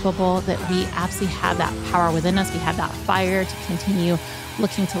we're capable, that we absolutely have that power within us. We have that fire to continue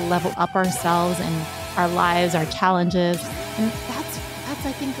looking to level up ourselves and our lives, our challenges. And that's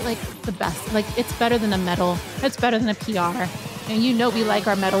I think, like the best. Like, it's better than a medal. It's better than a PR. And you know we like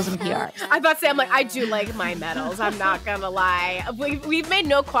our medals and PRs. I was about to say, I do like my medals. I'm not going to lie. We've made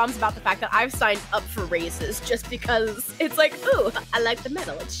no qualms about the fact that I've signed up for races just because it's like, ooh, I like the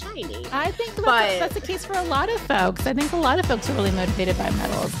medal. It's shiny. I think that's the case for a lot of folks. I think a lot of folks are really motivated by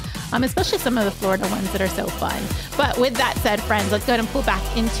medals, especially some of the Florida ones that are so fun. But with that said, friends, let's go ahead and pull back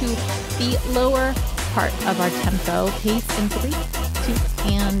into the lower part of our tempo pace in 3,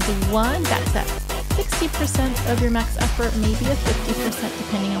 2, and 1. That's at 60% of your max effort, maybe a 50%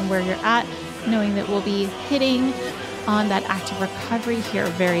 depending on where you're at, knowing that we'll be hitting on that active recovery here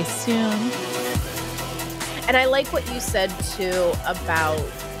very soon. And I like what you said too about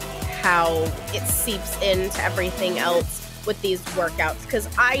how it seeps into everything else with these workouts, because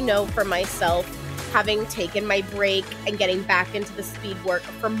I know for myself, having taken my break and getting back into the speed work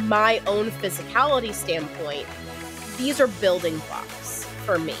from my own physicality standpoint, these are building blocks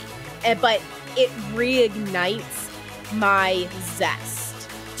for me. But it reignites my zest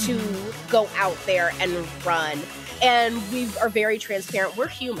to go out there and run. And we are very transparent. We're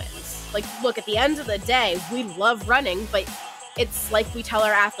humans. Like, look, at the end of the day, we love running, but it's like we tell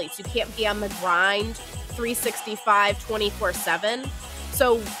our athletes, you can't be on the grind 365, 24/7.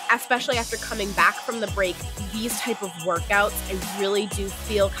 So especially after coming back from the break, these type of workouts, I really do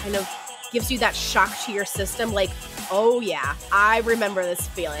feel kind of gives you that shock to your system. Like, oh yeah, I remember this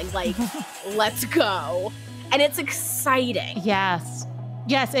feeling. Like, let's go. And it's exciting. Yes.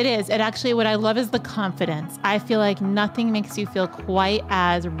 Yes, it is. And actually what I love is the confidence. I feel like nothing makes you feel quite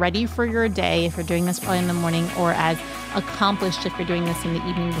as ready for your day if you're doing this early in the morning, or as accomplished if you're doing this in the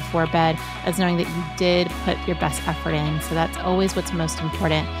evening before bed, as knowing that you did put your best effort in. So that's always what's most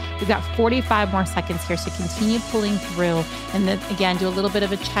important. We've got 45 more seconds here, so continue pulling through. And then again, do a little bit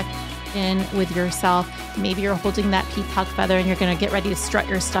of a check in with yourself. Maybe you're holding that peacock feather and you're going to get ready to strut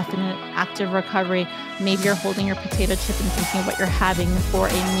your stuff in an active recovery. Maybe you're holding your potato chip and thinking what you're having for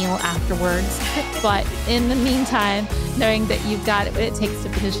a meal afterwards. But in the meantime, knowing that you've got what it takes to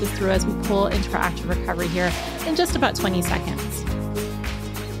finish this through as we pull into our active recovery here in just about 20 seconds.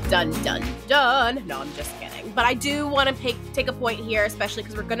 Dun, dun, dun. No, I'm just kidding. But I do want to take a point here, especially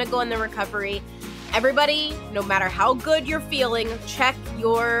because we're going to go in the recovery. Everybody, no matter how good you're feeling, check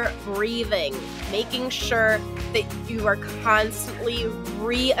your breathing, making sure that you are constantly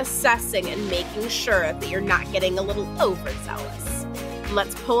reassessing and making sure that you're not getting a little overzealous.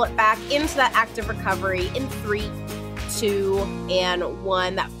 Let's pull it back into that active recovery in 3, 2, and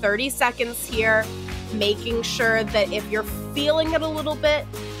 1. That 30 seconds here, making sure that if you're feeling it a little bit,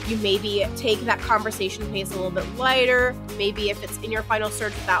 you maybe take that conversation pace a little bit lighter. Maybe if it's in your final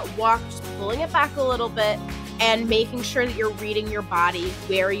surge with that walk, just pulling it back a little bit and making sure that you're reading your body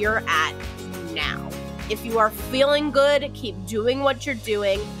where you're at now. If you are feeling good, keep doing what you're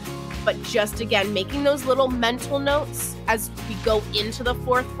doing, but just again, making those little mental notes as we go into the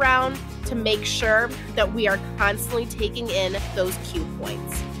 4th round to make sure that we are constantly taking in those cue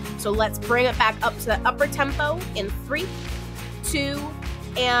points. So let's bring it back up to the upper tempo in 3, 2,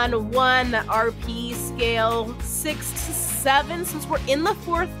 and 1. The RP scale 6 to 7. Since we're in the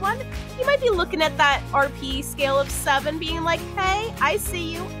 4th one, you might be looking at that RP scale of 7 being like, hey, I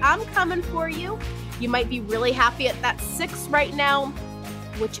see you, I'm coming for you. You might be really happy at that 6 right now.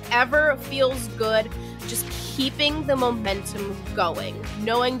 Whichever feels good, just keeping the momentum going,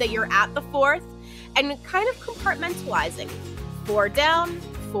 knowing that you're at the 4th and kind of compartmentalizing. 4 down,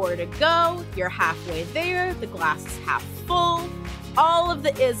 4 to go, you're halfway there, the glass is half full, all of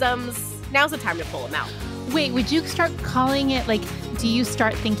the isms. Now's the time to pull them out. Wait, would you start calling it, like, do you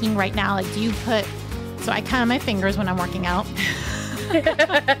start thinking right now, like, do you put, so I count on my fingers when I'm working out,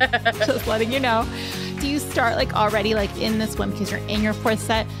 just letting you know. Do you start like already like in this one because you're in your 4th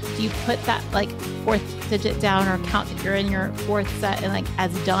set? Do you put that like 4th digit down or count that you're in your 4th set and like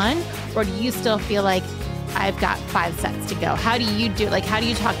as done? Or do you still feel like I've got 5 sets to go? How do you do, like, how do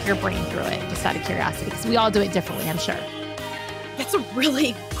you talk your brain through it? Just out of curiosity, because we all do it differently, I'm sure. That's a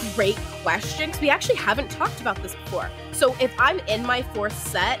really great question because we actually haven't talked about this before. So if I'm in my 4th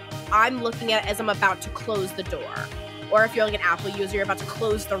set, I'm looking at it as I'm about to close the door. Or if you're like an Apple user, you're about to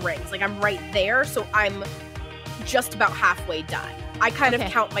close the rings. Like I'm right there, so I'm just about halfway done. I kind of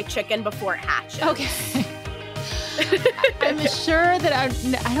count my chicken before it hatches. Okay. I'm sure that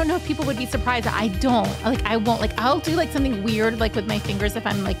I don't know if people would be surprised. I don't. Like I won't. Like I'll do like something weird like with my fingers if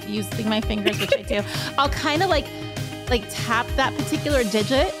I'm like using my fingers, which I do. I'll kind of like tap that particular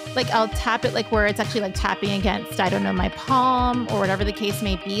digit. Like I'll tap it like where it's actually like tapping against, I don't know, my palm or whatever the case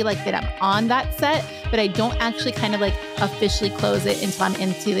may be, like that I'm on that set, but I don't actually kind of like officially close it until I'm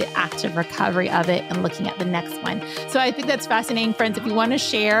into the active recovery of it and looking at the next one. So I think that's fascinating, friends. If you want to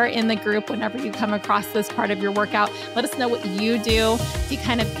share in the group whenever you come across this part of your workout, let us know what you do. Do you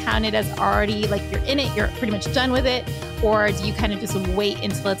kind of count it as already like you're in it, you're pretty much done with it? Or do you kind of just wait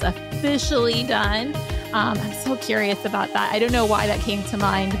until it's officially done? I'm so curious about that. I don't know why that came to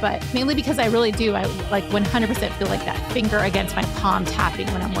mind, but mainly because I really do. I like 100% feel like that finger against my palm tapping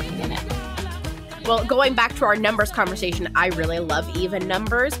when I'm working in it. Well, going back to our numbers conversation, I really love even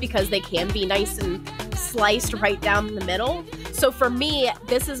numbers because they can be nice and sliced right down the middle. So for me,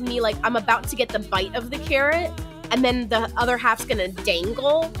 this is me like I'm about to get the bite of the carrot and then the other half's gonna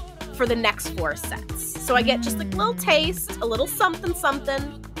dangle for the next 4 sets. So I get just like a little taste, a little something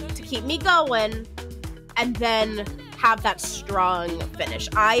to keep me going, and then have that strong finish.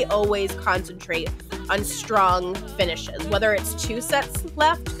 I always concentrate on strong finishes, whether it's 2 sets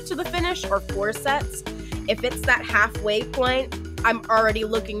left to the finish or 4 sets. If it's that halfway point, I'm already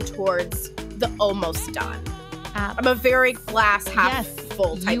looking towards the almost done. I'm a very glass half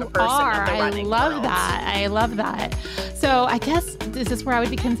full type of person in the running world. I love that. So I guess this is where I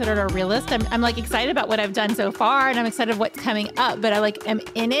would be considered a realist. I'm like excited about what I've done so far, and I'm excited what's coming up, but I like am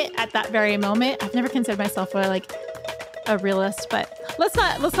in it at that very moment. I've never considered myself a realist, but let's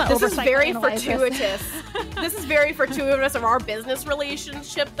not This is very fortuitous. This is very fortuitous of our business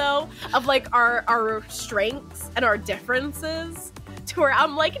relationship though, of like our strengths and our differences. To where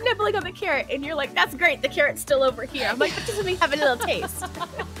I'm like nibbling on the carrot and you're like, that's great, the carrot's still over here. I'm like, that doesn't mean have a little taste.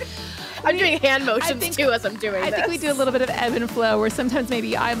 I'm doing hand motions too as I'm doing this. I think we do a little bit of ebb and flow where sometimes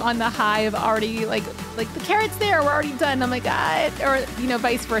maybe I'm on the high of already like the carrot's there, we're already done. I'm like, or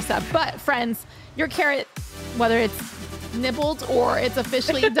vice versa. But friends, your carrot, whether it's nibbled or it's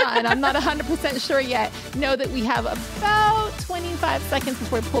officially done, I'm not 100% sure yet. Know that we have about 25 seconds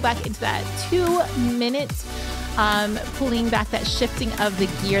before we pull back into that 2 minutes. Pulling back that shifting of the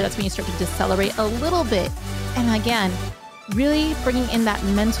gear. That's when you start to decelerate a little bit. And again, really bringing in that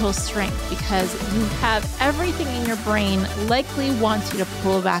mental strength because you have everything in your brain likely wants you to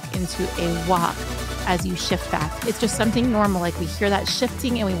pull back into a walk as you shift back. It's just something normal. Like we hear that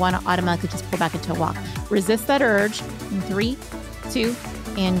shifting and we want to automatically just pull back into a walk. Resist that urge in 3, 2,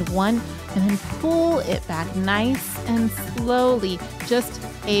 and 1, and then pull it back nice and slowly, just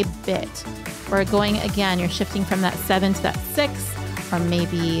a bit. We're going again, you're shifting from that 7 to that 6, or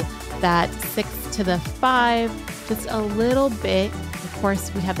maybe that 6 to the 5, just a little bit. Of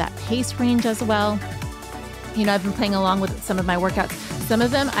course, we have that pace range as well. I've been playing along with some of my workouts, Some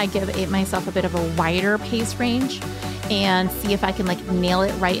of them I give myself a bit of a wider pace range and see if I can like nail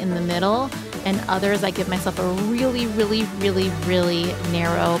it right in the middle. And others, I give myself a really, really, really, really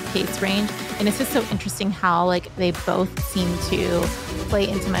narrow pace range. And it's just so interesting how like they both seem to play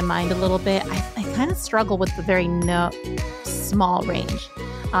into my mind a little bit. I kind of struggle with the very small range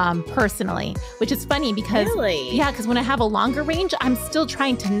personally, which is funny because because when I have a longer range, I'm still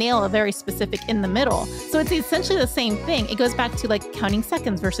trying to nail a very specific in the middle. So it's essentially the same thing. It goes back to like counting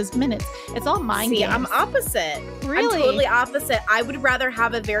seconds versus minutes. It's all mind games. I'm opposite. Really? I'm totally opposite. I would rather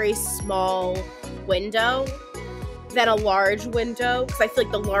have a very small window than a large window, because I feel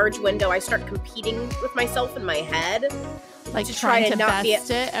like the large window, I start competing with myself in my head. Like to try to not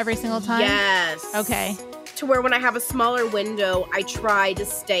best it every single time? Yes. Okay. To where when I have a smaller window, I try to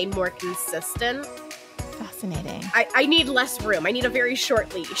stay more consistent. Fascinating. I need less room. I need a very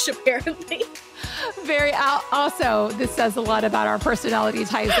short leash, apparently. Also, this says a lot about our personality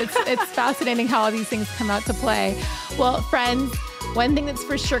types. It's fascinating how all these things come out to play. Well, friends, one thing that's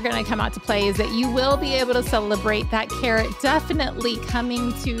for sure going to come out to play is that you will be able to celebrate that carrot definitely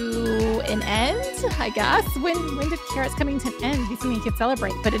coming to an end, I guess. When did carrots coming to an end be something you can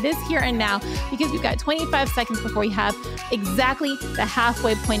celebrate? But it is here and now, because we've got 25 seconds before we have exactly the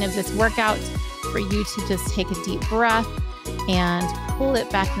halfway point of this workout for you to just take a deep breath and pull it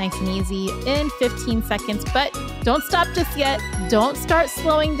back nice and easy in 15 seconds. But don't stop just yet. Don't start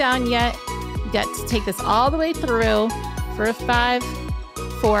slowing down yet. You got to take this all the way through for 5,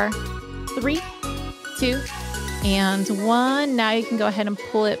 4, 3, 2, and 1. Now you can go ahead and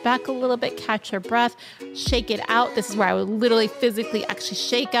pull it back a little bit, catch your breath, shake it out. This is where I would literally physically actually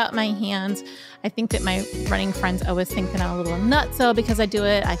shake out my hands. I think that my running friends always think that I'm a little nutso because I do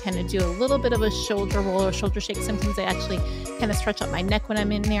it. I kind of do a little bit of a shoulder roll or shoulder shake. Sometimes I actually kind of stretch out my neck when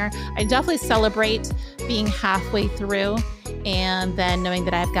I'm in there. I definitely celebrate being halfway through and then knowing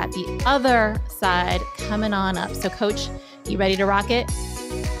that I've got the other side coming on up. So Coach, you ready to rock it?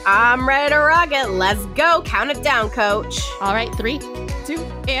 I'm ready to rock it. Let's go. Count it down, Coach. All right, 3, 2,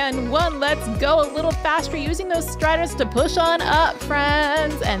 and 1. Let's go a little faster using those striders to push on up,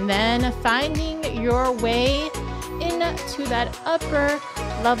 friends. And then finding your way into that upper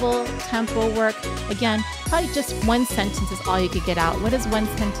level tempo work. Again, probably just one sentence is all you could get out. What does one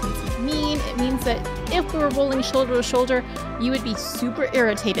sentence mean? It means that if we were rolling shoulder to shoulder, you would be super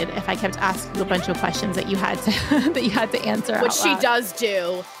irritated if I kept asking you a bunch of questions that you had to answer. Which she does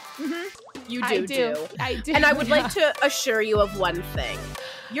do. Mm-hmm. You do. I do. And I would like to assure you of one thing.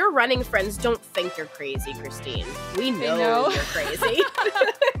 Your running friends don't think you're crazy, Christine. We know you're crazy.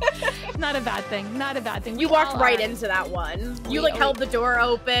 Not a bad thing. Not a bad thing. You walked right into that one. You held the door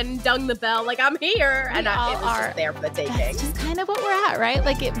open, dung the bell, like I'm here. And it was just there for the taking. That's just kind of what we're at, right?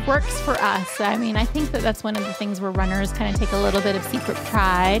 Like it works for us. I mean, I think that that's one of the things where runners kind of take a little bit of secret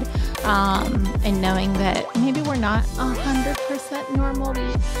pride in knowing that maybe we're not 100% normal.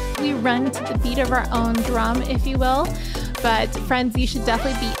 We run to the beat of our own drum, if you will. But friends, you should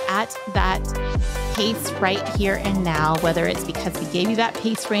definitely be at that pace right here and now, whether it's because we gave you that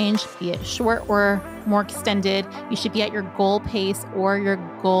pace range, be it short or more extended. You should be at your goal pace or your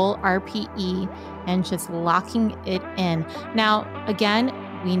goal RPE and just locking it in. Now, again,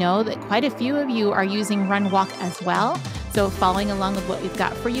 we know that quite a few of you are using run walk as well. So following along with what we've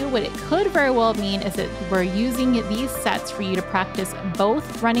got for you, what it could very well mean is that we're using these sets for you to practice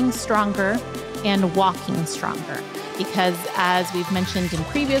both running stronger and walking stronger. Because as we've mentioned in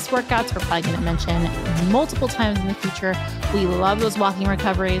previous workouts, we're probably going to mention multiple times in the future, we love those walking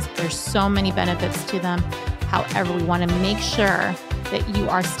recoveries. There's so many benefits to them. However, we want to make sure that you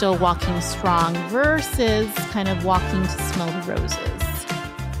are still walking strong versus kind of walking to smell the roses.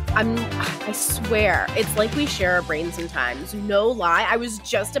 I swear, it's like we share our brains sometimes. No lie. I was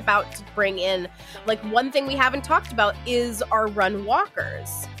just about to bring in, like, one thing we haven't talked about is our run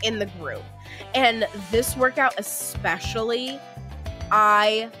walkers in the group. And this workout especially,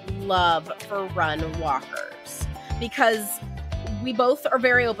 I love for run walkers because we both are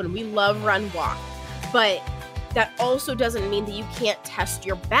very open. We love run walk, but that also doesn't mean that you can't test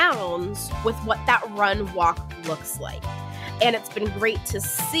your bounds with what that run walk looks like. And it's been great to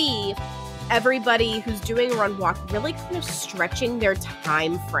see everybody who's doing run walk really kind of stretching their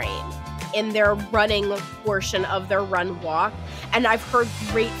time frame in their running portion of their run walk. And I've heard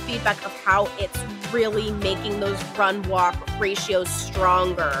great feedback of how it's really making those run walk ratios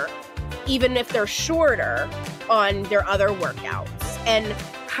stronger, even if they're shorter on their other workouts. And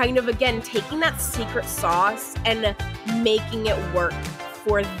kind of, again, taking that secret sauce and making it work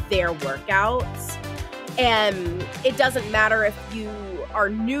for their workouts. And it doesn't matter if you are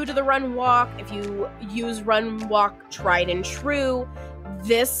new to the run walk, if you use run walk tried and true,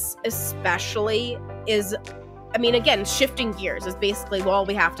 this especially is, I mean, again, shifting gears is basically all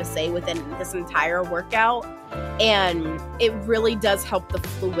we have to say within this entire workout. And it really does help the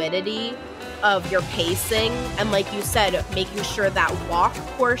fluidity of your pacing. And like you said, making sure that walk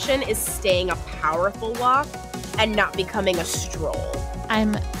portion is staying a powerful walk and not becoming a stroll.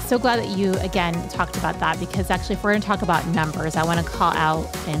 I'm so glad that you, again, talked about that, because actually if we're going to talk about numbers, I want to call out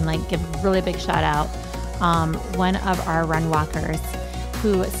and like give a really big shout out one of our run walkers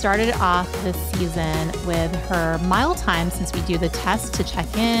who started off this season with her mile time, since we do the test to check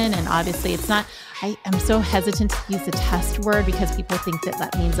in. And obviously it's not, I'm so hesitant to use the test word because people think that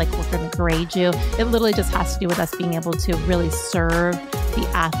that means like we're going to grade you. It literally just has to do with us being able to really serve the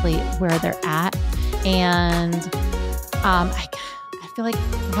athlete where they're at. And I feel like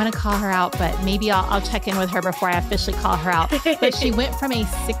I want to call her out, but maybe I'll check in with her before I officially call her out. But she went from a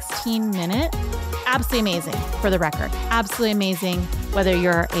 16-minute, absolutely amazing for the record, absolutely amazing, whether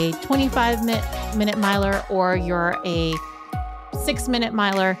you're a 25-minute miler or you're a 6-minute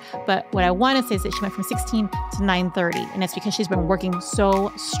miler. But what I want to say is that she went from 16 to 9:30. And it's because she's been working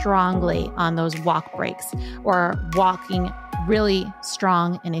so strongly on those walk breaks, or walking really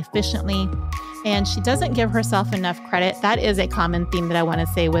strong and efficiently. And she doesn't give herself enough credit. That is a common theme that I want to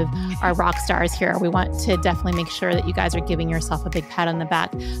say with our rock stars here. We want to definitely make sure that you guys are giving yourself a big pat on the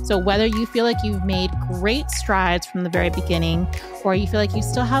back. So whether you feel like you've made great strides from the very beginning, or you feel like you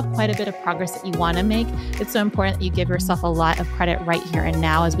still have quite a bit of progress that you want to make, it's so important that you give yourself a lot of credit right here and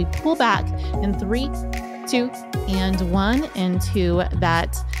now as we pull back in 3, 2, and 1 into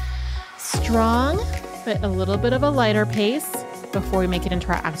that strong, but a little bit of a lighter pace before we make it into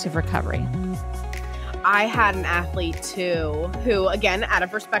our active recovery. I had an athlete too, who, again, out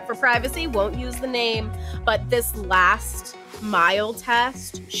of respect for privacy, won't use the name, but this last mile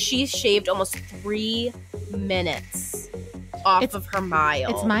test, she shaved almost 3 minutes off of her mile.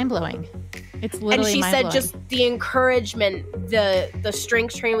 It's mind-blowing. It's literally mind-blowing. And she said just the encouragement, the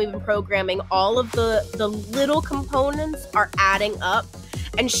strength training we've been programming, all of the little components are adding up.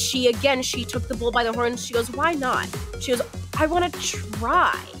 And she took the bull by the horns. She goes, why not? She goes, I want to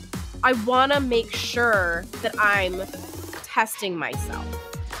try. I want to make sure that I'm testing myself.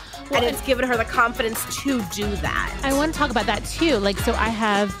 Well, and it's given her the confidence to do that. I want to talk about that too. Like, so I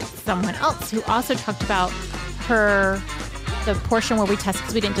have someone else who also talked about the portion where we test,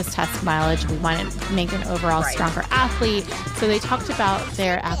 because we didn't just test mileage. We wanted to make an overall stronger athlete. So they talked about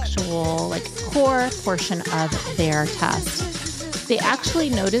their actual like core portion of their test. They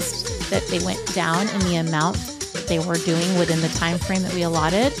actually noticed that they went down in the amount that they were doing within the time frame that we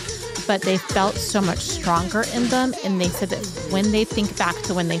allotted, but they felt so much stronger in them. And they said that when they think back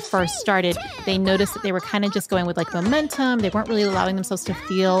to when they first started, they noticed that they were kind of just going with like momentum. They weren't really allowing themselves to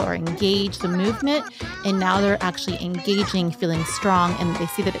feel or engage the movement. And now they're actually engaging, feeling strong, and they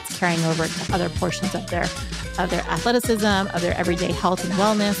see that it's carrying over to other portions of their athleticism, of their everyday health and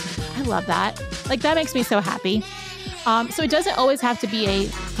wellness. I love that. Like, that makes me so happy. So it doesn't always have to be a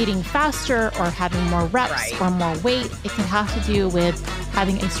getting faster or having more reps or more weight. It can have to do with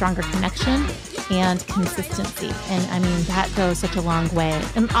having a stronger connection and consistency. And I mean, that goes such a long way.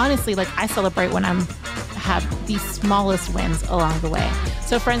 And honestly, like, I celebrate when have the smallest wins along the way.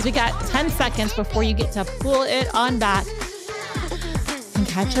 So friends, we got 10 seconds before you get to pull it on back and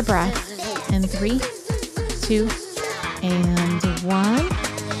catch your breath in 3, 2, and 1.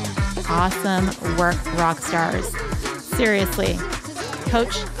 Awesome work, rock stars. Seriously,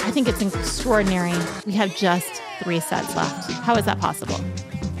 Coach, I think it's extraordinary. We have just 3 sets left. How is that possible?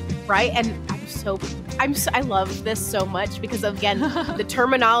 Right? And I love this so much because, again, the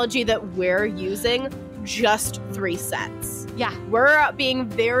terminology that we're using, just 3 sets. Yeah. We're being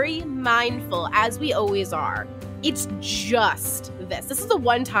very mindful, as we always are. It's just this. This is the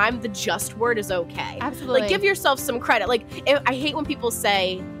one time the just word is okay. Absolutely. Like, give yourself some credit. Like, I hate when people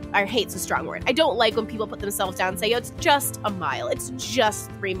say, I hate's a strong word. I don't like when people put themselves down and say, it's just a mile. It's just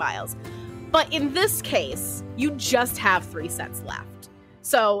 3 miles. But in this case, you just have 3 sets left.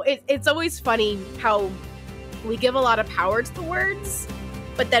 So it's always funny how we give a lot of power to the words,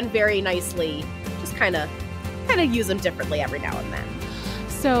 but then very nicely just kind of use them differently every now and then.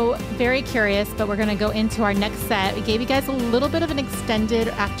 So very curious, but we're going to go into our next set. We gave you guys a little bit of an extended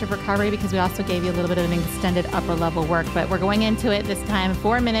active recovery because we also gave you a little bit of an extended upper level work, but we're going into it this time,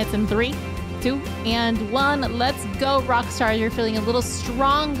 4 minutes in 3, 2, and 1. Let's go, Rockstar. You're feeling a little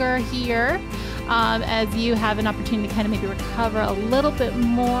stronger here as you have an opportunity to kind of maybe recover a little bit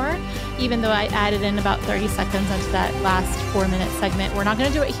more, even though I added in about 30 seconds into that last 4-minute segment. We're not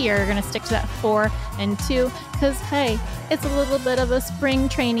going to do it here. We're going to stick to that 4 and 2 because, hey, it's a little bit of a spring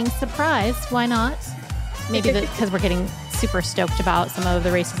training surprise. Why not? Maybe because we're getting super stoked about some of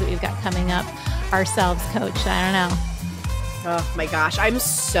the races that we've got coming up ourselves, Coach. I don't know. Oh my gosh, I'm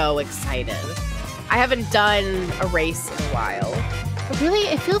so excited. I haven't done a race in a while. But really,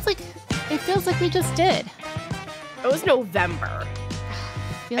 it feels like we just did. It was November.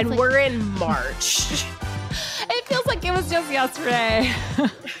 And we're in March. It feels like it was just yesterday.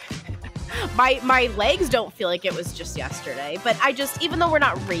 My legs don't feel like it was just yesterday, but even though we're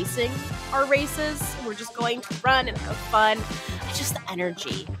not racing our races, we're just going to run and have fun. It's just the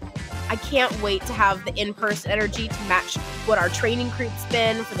energy. I can't wait to have the in-person energy to match what our training group's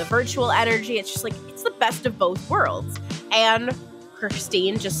been for the virtual energy. It's just like, it's the best of both worlds. And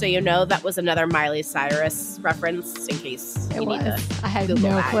Christine, just so you know, that was another Miley Cyrus reference in case you need to I had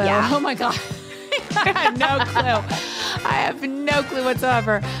Google no that. clue. Yeah. Oh my God. I had no clue. I have no clue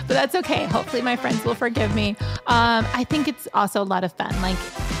whatsoever, but that's okay. Hopefully my friends will forgive me. I think it's also a lot of fun,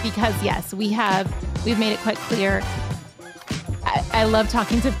 because yes, we've made it quite clear. I love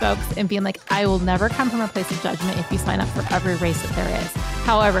talking to folks and being like, I will never come from a place of judgment if you sign up for every race that there is.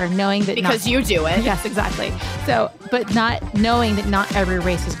 However, knowing that because you do it. Yes, exactly. So, but not knowing that not every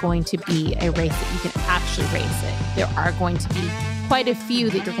race is going to be a race that you can actually race it. There are going to be quite a few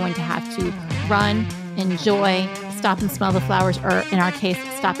that you're going to have to run, enjoy, stop and smell the flowers, or in our case,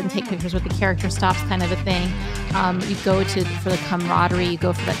 stop and take pictures with the character stops kind of a thing. You go for the camaraderie, you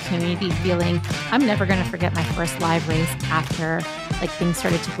go for that community feeling. I'm never going to forget my first live race after things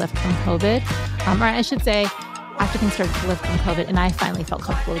started to lift from COVID. Or I should say, after things started to lift from COVID, and I finally felt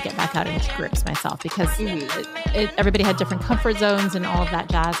comfortable to get back out into groups myself because everybody had different comfort zones and all of that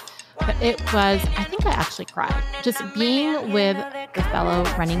jazz. But I think I actually cried. Just being with the fellow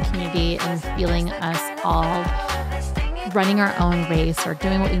running community and feeling us all running our own race or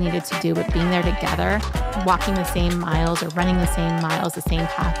doing what we needed to do, but being there together, walking the same miles or running the same miles, the same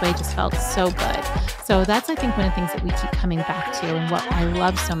pathway just felt so good. So that's, I think, one of the things that we keep coming back to and what I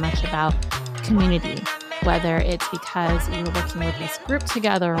love so much about community. Whether it's because you're working with this group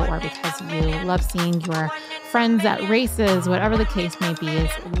together or because you love seeing your friends at races, whatever the case may be,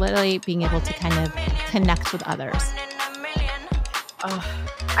 is literally being able to kind of connect with others.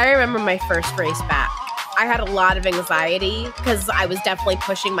 I remember my first race back. I had a lot of anxiety because I was definitely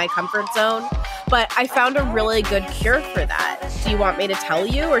pushing my comfort zone, but I found a really good cure for that. Do you want me to tell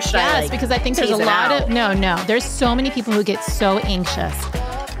you or should I? Yes, because I think there's a lot of, no, there's so many people who get so anxious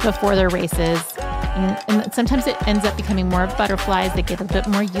before their races. And sometimes it ends up becoming more of butterflies. They get a bit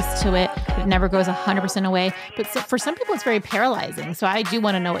more used to it. It never goes 100% away. But for some people, it's very paralyzing. So I do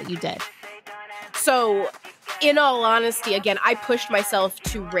want to know what you did. So in all honesty, again, I pushed myself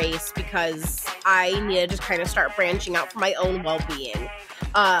to race because I needed to kind of start branching out for my own well-being.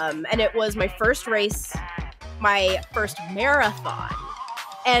 And it was my first race, my first marathon.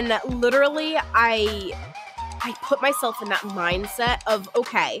 And literally, I put myself in that mindset of,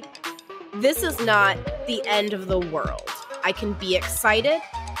 okay, this is not the end of the world. I can be excited.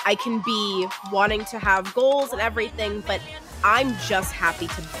 I can be wanting to have goals and everything, but I'm just happy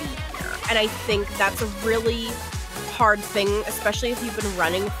to be here. And I think that's a really hard thing, especially if you've been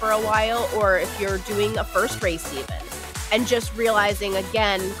running for a while or if you're doing a first race even. And just realizing,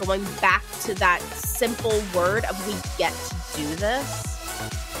 again, going back to that simple word of we get to do this.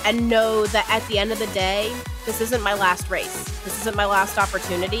 And know that at the end of the day, this isn't my last race. This isn't my last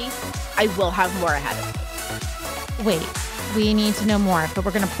opportunity. I will have more ahead of me. Wait, we need to know more, but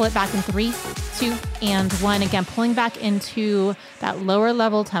we're going to pull it back in 3, 2, and 1. Again, pulling back into that lower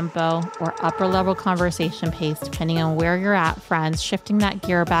level tempo or upper level conversation pace, depending on where you're at, friends, shifting that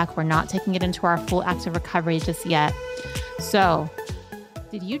gear back. We're not taking it into our full active recovery just yet. So,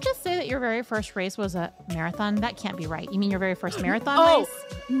 did you just say that your very first race was a marathon? That can't be right. You mean your very first marathon race?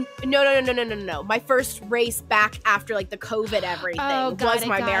 No. My first race back after the COVID everything was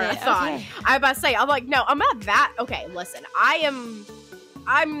my marathon. Okay. I was about to say, I'm like, no, I'm not that. Okay, listen,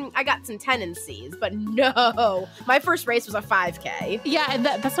 I got some tendencies, but no, my first race was a 5K. Yeah, and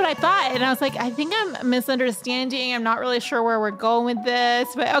that's what I thought. And I was like, I think I'm misunderstanding. I'm not really sure where we're going with this,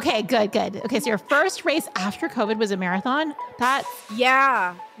 but okay, good. Okay, so your first race after COVID was a marathon?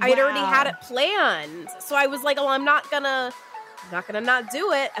 Yeah, wow. I'd already had it planned. So I was like, well, I'm not gonna not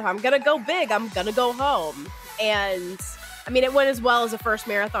do it. If I'm gonna go big, I'm gonna go home. And I mean, it went as well as a first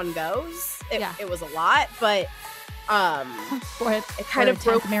marathon goes. It was a lot, but it kind of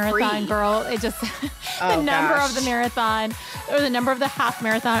broke marathon free. Girl. It just the number of the marathon or the number of the half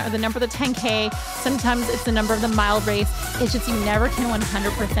marathon or the number of the 10K. Sometimes it's the number of the mile race. It's just you never can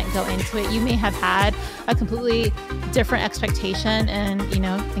 100% go into it. You may have had a completely different expectation and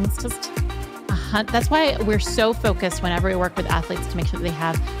things just that's why we're so focused whenever we work with athletes to make sure that they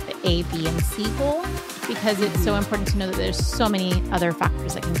have the A, B, and C goal, because it's so important to know that there's so many other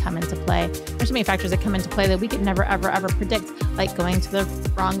factors that can come into play. There's so many factors that come into play that we could never, ever predict, like going to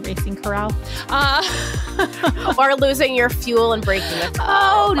the wrong racing corral. Or losing your fuel and breaking the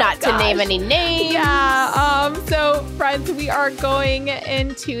car. Not to name any names. Yeah. So, friends, we are going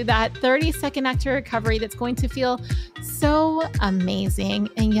into that 30-second active recovery that's going to feel so amazing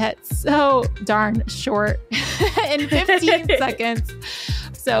and yet so darn short in 15 seconds.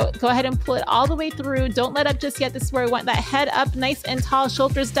 So go ahead and pull it all the way through. Don't let up just yet. This is where we want that head up nice and tall,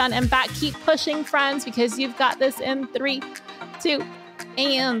 shoulders down and back. Keep pushing, friends, because you've got this in 3, 2,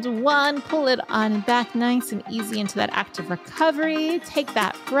 and 1. Pull it on back nice and easy into that active recovery. Take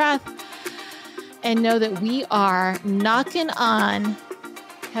that breath and know that we are knocking on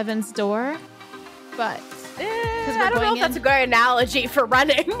heaven's door, but I don't know if that's a good analogy for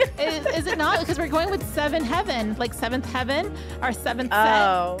running. Is it not? Because we're going with 7 heaven, like 7th heaven, our 7th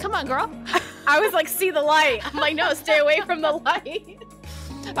set. Come on, girl. I was like, see the light. I'm like, no, stay away from the light.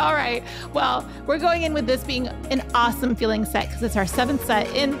 All right. Well, we're going in with this being an awesome feeling set because it's our 7th set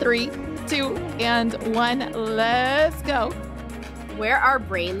in 3, 2, and 1. Let's go. Where our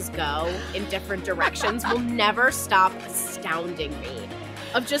brains go in different directions will never stop astounding me.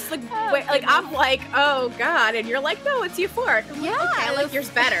 Of just like, I'm like, oh God, and you're like, no, it's euphoric. Yeah, okay, I like yours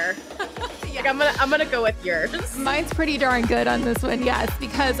better. Like, I'm gonna go with yours. Mine's pretty darn good on this one, yes,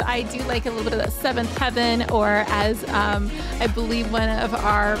 because I do like a little bit of that 7th heaven, or as I believe one of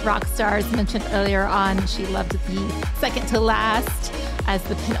our rock stars mentioned earlier on, she loved the second to last as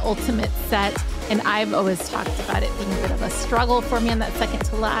the penultimate set. And I've always talked about it being a bit of a struggle for me on that second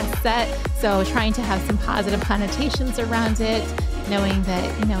to last set. So trying to have some positive connotations around it, knowing that,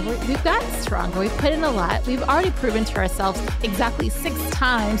 we've gotten stronger. We've put in a lot. We've already proven to ourselves exactly 6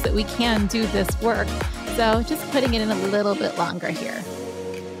 times that we can do this work. So just putting it in a little bit longer here.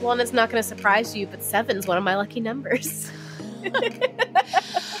 Well, and it's not going to surprise you, but 7's one of my lucky numbers.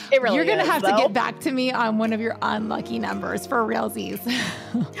 It really You're going to have though. To get back to me on one of your unlucky numbers for realsies.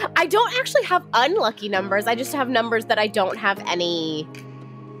 I don't actually have unlucky numbers. I just have numbers that I don't have any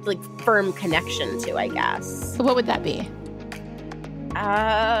firm connection to, I guess. So what would that be?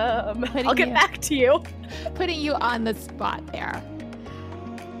 I'll get back to you. Putting you on the spot there.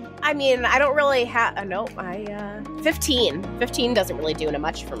 I mean, I don't really have, 15. 15 doesn't really do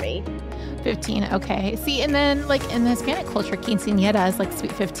much for me. 15, okay. See, and then in the Hispanic culture, quinceañera is like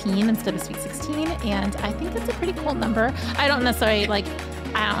sweet 15 instead of sweet 16, and I think that's a pretty cool number. I don't necessarily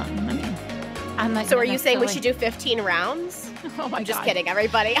I'm like. So are you saying we should do 15 rounds? Oh my God. I'm just kidding,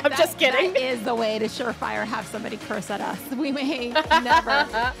 everybody. I'm just kidding. That is the way to surefire have somebody curse at us. We may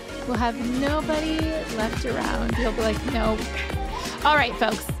never. We'll have nobody left around. You'll be like, no. All right,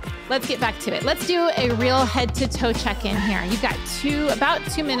 folks. Let's get back to it. Let's do a real head-to-toe check-in here. You've got about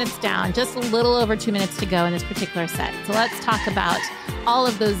 2 minutes down, just a little over 2 minutes to go in this particular set. So let's talk about all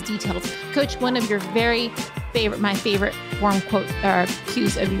of those details. Coach, one of your very favorite, my favorite form quote or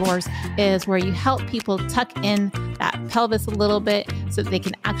cues of yours is where you help people tuck in that pelvis a little bit so that they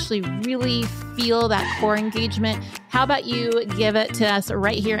can actually really feel that core engagement. How about you give it to us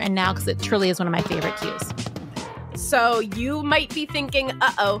right here and now, because it truly is one of my favorite cues. So you might be thinking,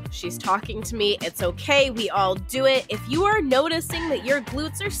 uh-oh, she's talking to me. It's okay. We all do it. If you are noticing that your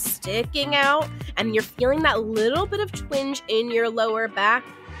glutes are sticking out and you're feeling that little bit of twinge in your lower back,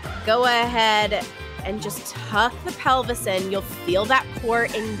 go ahead and just tuck the pelvis in. You'll feel that core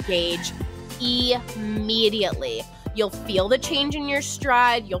engage immediately. You'll feel the change in your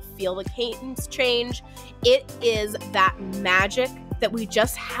stride. You'll feel the cadence change. It is that magic that we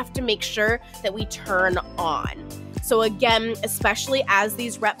just have to make sure that we turn on. So again, especially as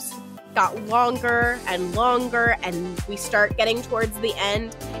these reps got longer and longer and we start getting towards the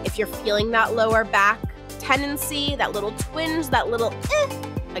end, if you're feeling that lower back tendency, that little twinge, that little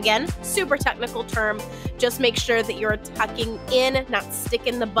again, super technical term, just make sure that you're tucking in, not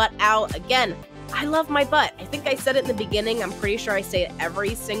sticking the butt out. Again, I love my butt. I think I said it in the beginning. I'm pretty sure I say it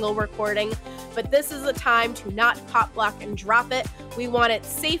every single recording, but this is the time to not pop, block, and drop it. We want it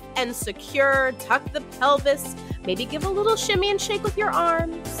safe and secure. Tuck the pelvis. Maybe give a little shimmy and shake with your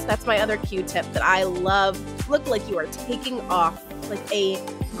arms. That's my other cue tip that I love. Look like you are taking off like a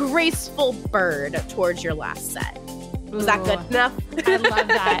graceful bird towards your last set. Was that good enough? I love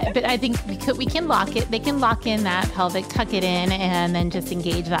that. But I think we can lock it. They can lock in that pelvic, tuck it in, and then just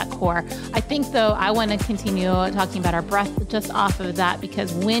engage that core. I think, though, I want to continue talking about our breath just off of that,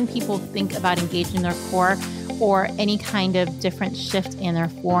 because when people think about engaging their core or any kind of different shift in their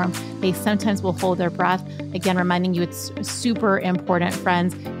form, they sometimes will hold their breath. Again, reminding you it's super important,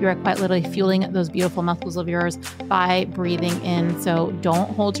 friends. You are quite literally fueling those beautiful muscles of yours by breathing in. So don't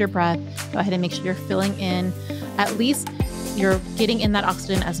hold your breath. Go ahead and make sure you're filling in. At least you're getting in that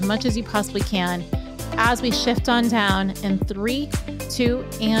oxygen as much as you possibly can. As we shift on down in 3, 2,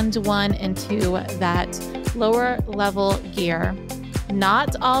 and 1 into that lower level gear.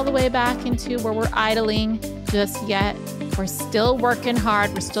 Not all the way back into where we're idling just yet. We're still working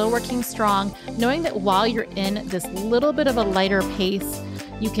hard. We're still working strong. Knowing that while you're in this little bit of a lighter pace,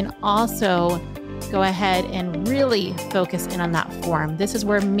 you can also go ahead and really focus in on that form. This is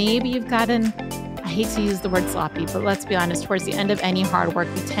where maybe you've gotten, I hate to use the word sloppy, but let's be honest, towards the end of any hard work,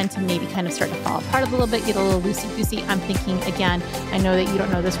 we tend to maybe kind of start to fall apart a little bit, get a little loosey-goosey. I'm thinking, again, I know that you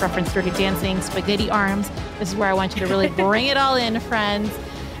don't know this reference, Dirty Dancing, spaghetti arms. This is where I want you to really bring it all in, friends,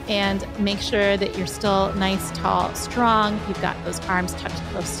 and make sure that you're still nice, tall, strong. You've got those arms tucked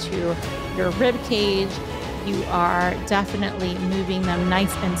close to your rib cage. You are definitely moving them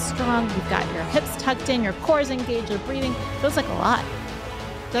nice and strong. You've got your hips tucked in, your core is engaged, you're breathing. Feels like a lot,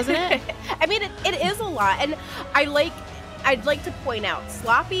 doesn't it? I mean, it is a lot. And I'd like to point out,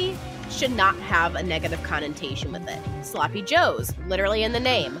 sloppy should not have a negative connotation with it. Sloppy Joes, literally in the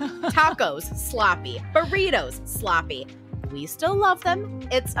name. Tacos, sloppy. Burritos, sloppy. We still love them.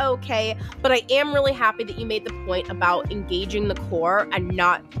 It's okay. But I am really happy that you made the point about engaging the core and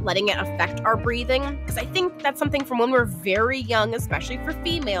not letting it affect our breathing. Because I think that's something from when we're very young, especially for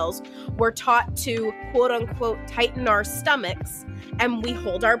females, we're taught to quote unquote tighten our stomachs and we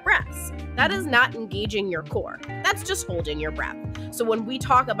hold our breaths. That is not engaging your core. That's just holding your breath. So when we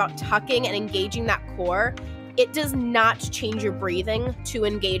talk about tucking and engaging that core, it does not change your breathing to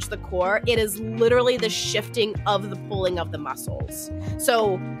engage the core. It is literally the shifting of the pulling of the muscles.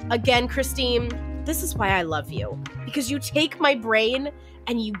 So again, Christine, this is why I love you. Because you take my brain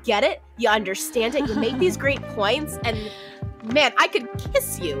and you get it, you understand it, you make these great points, and man, I could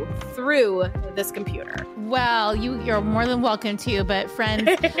kiss you through this computer. Well, you're more than welcome to, but friends,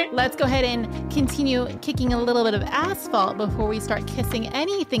 let's go ahead and continue kicking a little bit of asphalt before we start kissing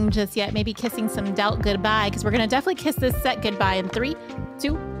anything just yet. Maybe kissing some doubt goodbye, because we're going to definitely kiss this set goodbye in 3,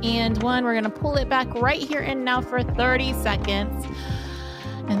 2, and 1. We're going to pull it back right here and now for 30 seconds.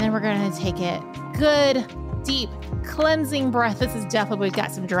 And then we're going to take it good, deep, cleansing breath. This is definitely, we've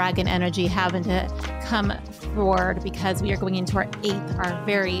got some dragon energy having to come forward because we are going into our 8th, our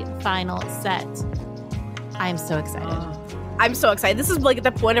very final set. I'm so excited. I'm so excited. This is like at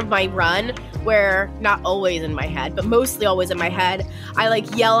the point of my run where, not always in my head, but mostly always in my head, I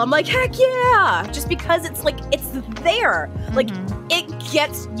like yell, I'm like, heck yeah! Just because it's like, it's there. Like, it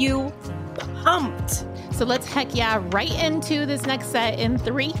gets you pumped. So let's heck yeah right into this next set in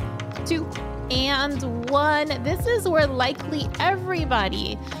 3, 2, and 1. This is where likely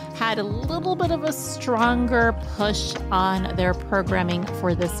everybody had a little bit of a stronger push on their programming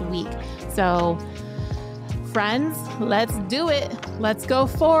for this week. So friends, let's do it. Let's go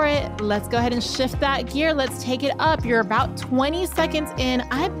for it. Let's go ahead and shift that gear. Let's take it up. You're about 20 seconds in.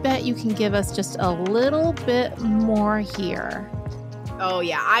 I bet you can give us just a little bit more here. Oh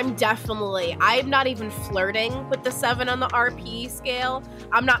yeah, I'm not even flirting with the 7 on the RP scale.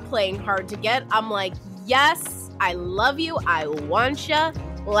 I'm not playing hard to get. I'm like, yes, I love you. I want you.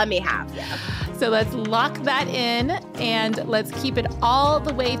 Let me have you. So let's lock that in and let's keep it all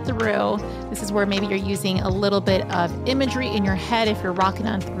the way through. This is where maybe you're using a little bit of imagery in your head if you're rocking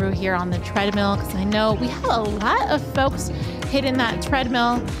on through here on the treadmill, because I know we have a lot of folks hitting that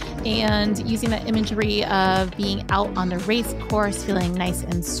treadmill and using that imagery of being out on the race course, feeling nice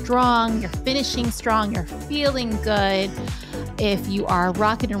and strong. You're finishing strong. You're feeling good. If you are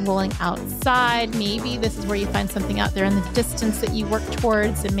rocking and rolling outside, maybe this is where you find something out there in the distance that you work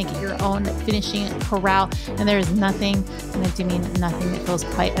towards and make it your own finishing corral. And there is nothing, and I do mean nothing, that feels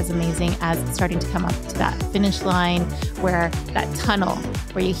quite as amazing as starting to come up to that finish line, where that tunnel,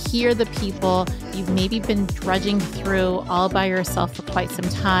 where you hear the people you've maybe been drudging through all by yourself for quite some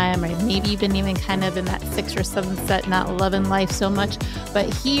time, or maybe you've been even kind of in that 6th or 7th set, not loving life so much.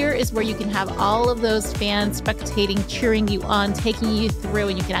 But here is where you can have all of those fans spectating, cheering you on, taking you through,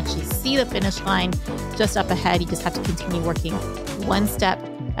 and you can actually see the finish line just up ahead. You just have to continue working one step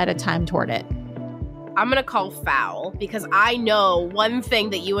at a time toward it. I'm going to call foul, because I know one thing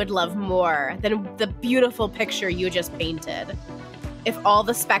that you would love more than the beautiful picture you just painted. if all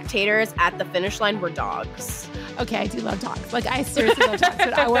the spectators at the finish line were dogs. Okay, I do love dogs. Like, I seriously love dogs.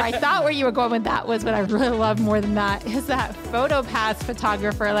 But where I thought where you were going with that was what I really love more than that is that photo pass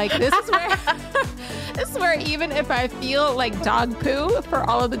photographer. Like, this is where this is where even if I feel like dog poo for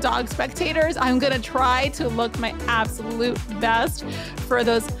all of the dog spectators, I'm going to try to look my absolute best for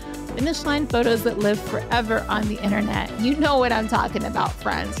those finish line photos that live forever on the internet. You know what I'm talking about,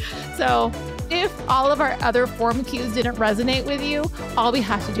 friends. So if all of our other form cues didn't resonate with you, all we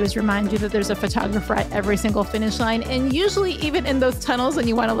have to do is remind you that there's a photographer at every single finish line, and usually even in those tunnels when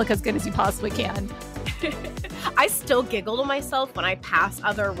you want to look as good as you possibly can. I still giggle to myself when I pass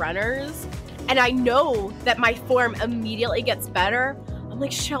other runners, and I know that my form immediately gets better. I'm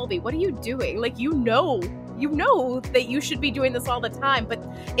like, Shelby, what are you doing? Like, you know that you should be doing this all the time, but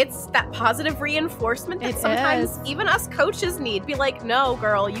it's that positive reinforcement that sometimes even us coaches need. Be like, no,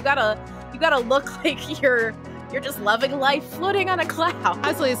 girl, you gotta look like you're just loving life floating on a cloud.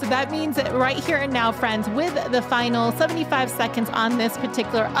 Absolutely. So that means that right here and now, friends, with the final 75 seconds on this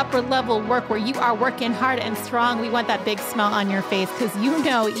particular upper level work where you are working hard and strong, we want that big smile on your face, because you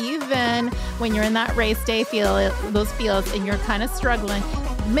know, even when you're in that race day those fields and you're kind of struggling,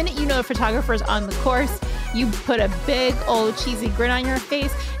 the minute you know a photographer's on the course, you put a big old cheesy grin on your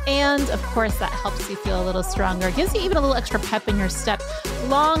face. And of course, that helps you feel a little stronger. It gives you even a little extra pep in your step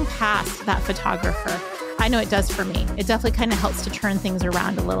long past that photographer. I know it does for me. It definitely kind of helps to turn things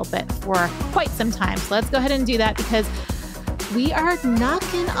around a little bit for quite some time. So let's go ahead and do that, because we are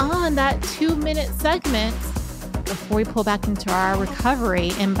knocking on that 2-minute segment before we pull back into our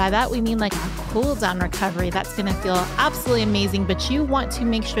recovery. And by that, we mean like our cool down recovery. That's going to feel absolutely amazing, but you want to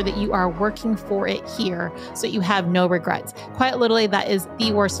make sure that you are working for it here so you have no regrets. Quite literally, that is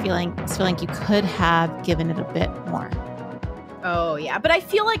the worst feeling. It's feeling like you could have given it a bit more. Oh, yeah. But I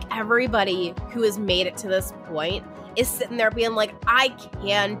feel like everybody who has made it to this point is sitting there being like, I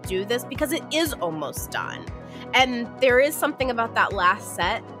can do this, because it is almost done. And there is something about that last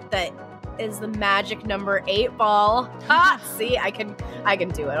set that is the magic number 8 ball. See, I can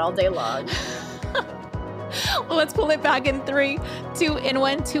do it all day long. Well, let's pull it back in 3, 2, and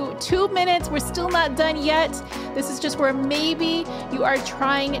 1. 2 minutes. We're still not done yet. This is just where maybe you are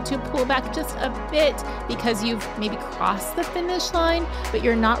trying to pull back just a bit because you've maybe crossed the finish line, but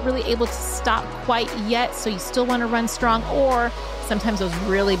you're not really able to stop quite yet. So you still want to run strong. Or sometimes those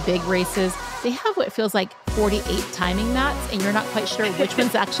really big races, they have what feels like 48 timing mats, and you're not quite sure which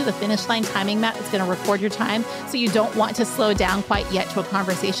one's actually the finish line timing mat that's going to record your time. So you don't want to slow down quite yet to a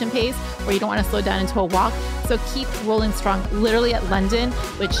conversation pace, or you don't want to slow down into a walk. So keep rolling strong. Literally at London,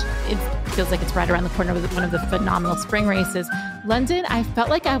 which it feels like it's right around the corner with one of the phenomenal spring races. London, I felt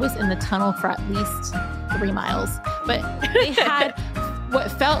like I was in the tunnel for at least 3 miles, but they had what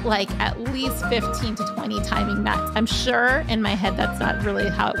felt like at least 15 to 20 timing mats. I'm sure in my head that's not really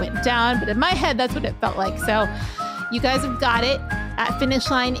how it went down, but in my head that's what it felt like. So you guys have got it. At finish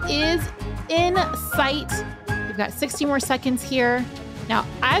line is in sight. We've got 60 more seconds here. Now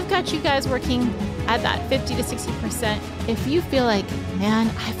I've got you guys working at that 50 to 60%. If you feel like, man,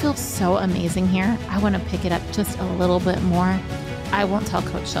 I feel so amazing here, I want to pick it up just a little bit more, I won't tell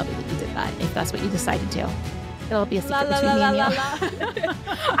Coach Shelby that you did that if that's what you decide to do. It'll be a secret between me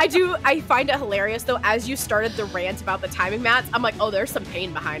and you. I find it hilarious, though, as you started the rant about the timing mats, I'm like, oh, there's some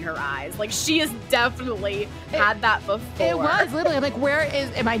pain behind her eyes. Like, she has definitely had that before. It was, literally. I'm like,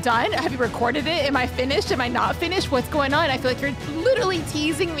 am I done? Have you recorded it? Am I finished? Am I not finished? What's going on? I feel like you're literally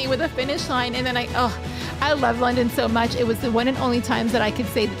teasing me with a finish line. And then I love London so much. It was the one and only times that I could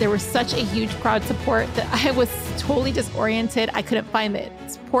say that there was such a huge crowd support that I was totally disoriented. I couldn't find the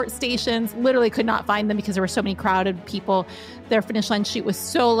support stations, literally could not find them because there were so many crowded people. Their finish line sheet was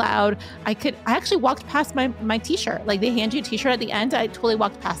so loud. I actually walked past my t-shirt. Like, they hand you a t-shirt at the end. I totally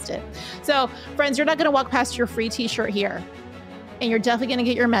walked past it. So friends, you're not going to walk past your free t-shirt here, and you're definitely going to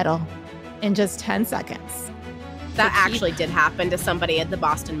get your medal in just 10 seconds. That actually did happen to somebody at the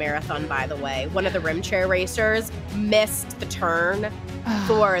Boston Marathon, by the way. One of the rim chair racers missed the turn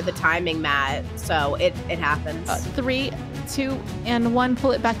for the timing mat. So it happens. 3, 2, and 1.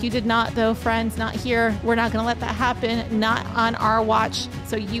 Pull it back. You did not, though, friends. Not here. We're not going to let that happen. Not on our watch.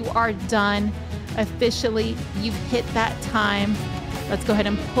 So you are done. Officially, you've hit that time. Let's go ahead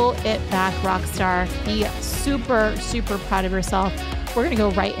and pull it back, Rockstar. Be super, super proud of yourself. We're going to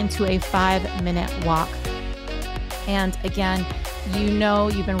go right into a 5-minute walk. And again, you know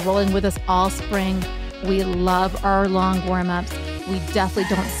you've been rolling with us all spring. We love our long warm-ups. We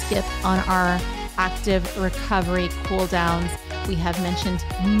definitely don't skip on our active recovery cool downs. We have mentioned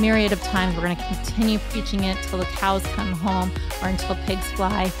myriad of times we're going to continue preaching it till the cows come home, or until pigs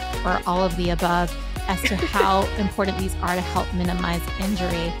fly, or all of the above. as to how important these are to help minimize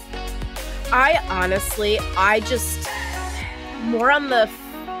injury? I just more on the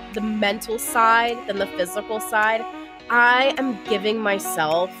mental side than the physical side. I am giving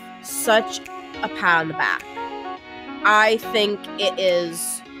myself such a pat on the back. I think it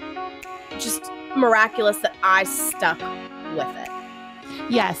is just miraculous that I stuck with it.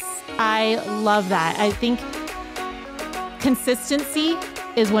 Yes, I love that. I think consistency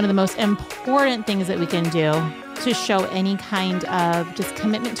is one of the most important things that we can do to show any kind of just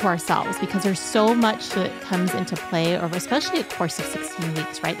commitment to ourselves, because there's so much that comes into play over especially a course of 16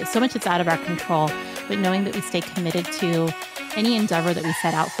 weeks, right? There's so much that's out of our control, but knowing that we stay committed to any endeavor that we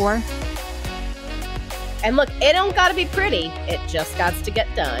set out for. And look, it don't gotta be pretty. It just got to get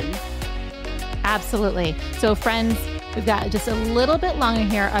done. Absolutely. So friends, we've got just a little bit longer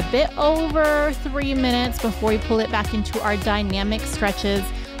here, a bit over 3 minutes before we pull it back into our dynamic stretches.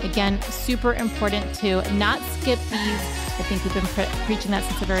 Again, super important to not skip these. I think we've been preaching that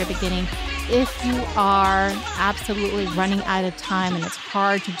since the very beginning. If you are absolutely running out of time and it's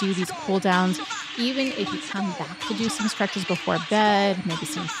hard to do these cool downs, even if you come back to do some stretches before bed, maybe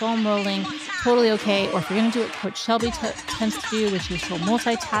some foam rolling, totally okay. Or if you're going to do what Coach Shelby tends to do, which is she'll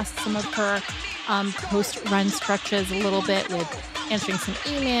multitask some of her post-run stretches a little bit with answering some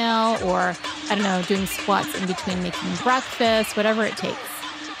email or, I don't know, doing squats in between making breakfast, whatever it takes.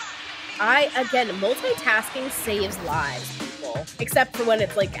 Multitasking saves lives, people. Except for when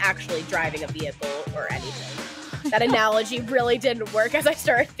it's like actually driving a vehicle or anything. That analogy really didn't work as I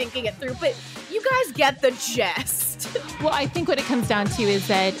started thinking it through, but you guys get the gist. Well, I think what it comes down to is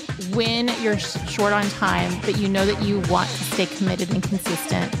that when you're short on time, but you know that you want to stay committed and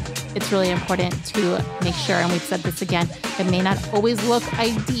consistent, it's really important to make sure, and we've said this again, it may not always look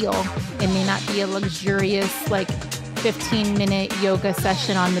ideal. It may not be a luxurious, 15-minute yoga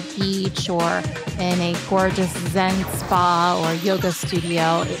session on the beach or in a gorgeous Zen spa or yoga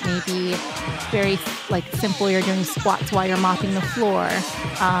studio. It may be very simple. You're doing squats while you're mopping the floor.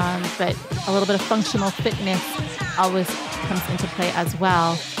 But a little bit of functional fitness always comes into play as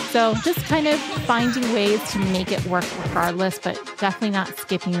well. So just kind of finding ways to make it work regardless, but definitely not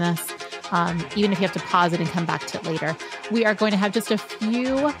skipping this. Even if you have to pause it and come back to it later. We are going to have just a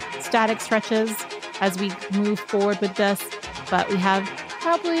few static stretches as we move forward with this, but we have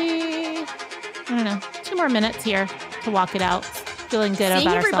probably, 2 more minutes here to walk it out. Feeling good about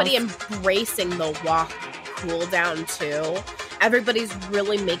ourselves. Seeing everybody embracing the walk cool down too. Everybody's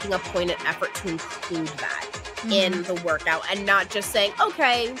really making a pointed effort to include that in the workout and not just saying,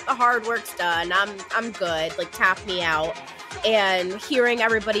 okay, the hard work's done. I'm good. Tap me out. And hearing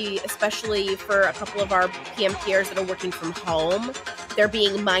everybody, especially for a couple of our PM peers that are working from home, they're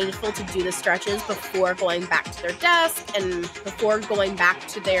being mindful to do the stretches before going back to their desk and before going back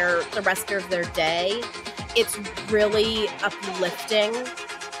to the rest of their day. It's really uplifting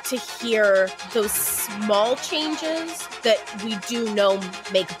to hear those small changes that we do know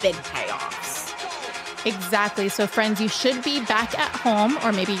make big payoffs. Exactly. So friends, you should be back at home,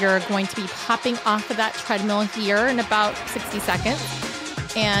 or maybe you're going to be popping off of that treadmill here in about 60 seconds.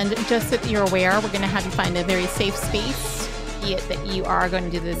 And just so that you're aware, we're going to have you find a very safe space, be it that you are going to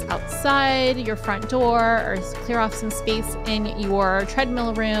do this outside your front door or clear off some space in your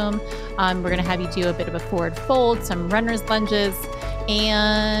treadmill room. We're going to have you do a bit of a forward fold, some runner's lunges,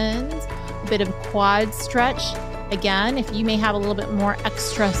 and a bit of quad stretch. Again, if you may have a little bit more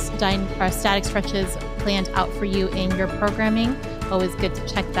extra static stretches planned out for you in your programming, always good to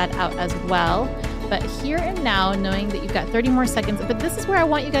check that out as well. But here and now, knowing that you've got 30 more seconds, but this is where I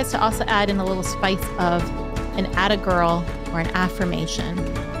want you guys to also add in a little spice of an atta girl or an affirmation,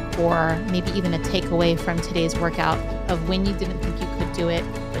 or maybe even a takeaway from today's workout of when you didn't think you could do it,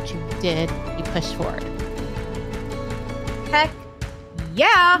 but you did, you pushed forward. Heck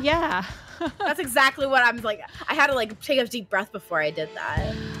yeah. Yeah. That's exactly what I'm like. I had to take a deep breath before I did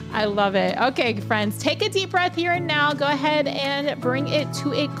that. I love it. Okay, friends, take a deep breath here and now. Go ahead and bring it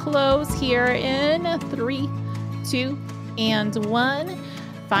to a close here in 3, 2, and 1.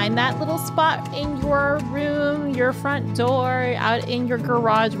 Find that little spot in your room, your front door, out in your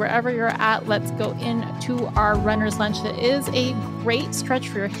garage, wherever you're at. Let's go into our runner's lunge. That is a great stretch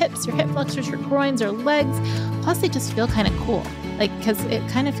for your hips, your hip flexors, your groins, your legs. Plus, they just feel kind of cool. Because it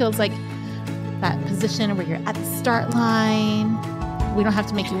kind of feels like that position where you're at the start line. We don't have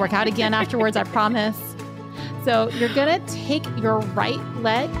to make you work out again afterwards, I promise. So you're going to take your right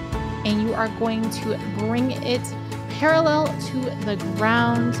leg and you are going to bring it parallel to the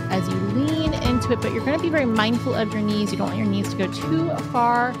ground as you lean into it, but you're going to be very mindful of your knees. You don't want your knees to go too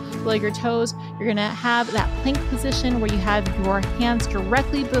far below your toes. You're going to have that plank position where you have your hands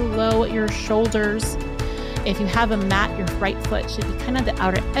directly below your shoulders. If you have a mat, your right foot should be kind of the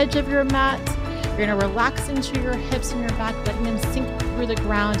outer edge of your mat. You're going to relax into your hips and your back, letting them sink through the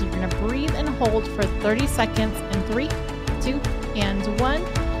ground. You're going to breathe and hold for 30 seconds in 3, 2, and 1.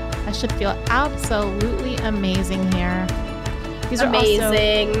 That should feel absolutely amazing here. These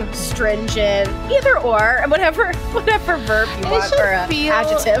amazing, are stringent, either or, whatever verb you want or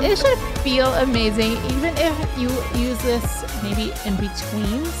adjective. It should feel amazing, even if you use this maybe in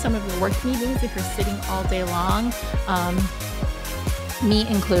between some of your work meetings if you're sitting all day long. Me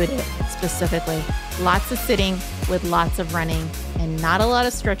included, specifically. Lots of sitting with lots of running and not a lot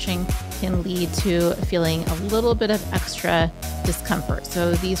of stretching can lead to feeling a little bit of extra discomfort.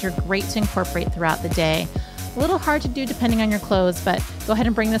 So these are great to incorporate throughout the day. A little hard to do depending on your clothes, but go ahead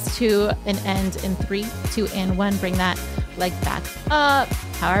and bring this to an end in 3, 2, and 1. Bring that leg back up.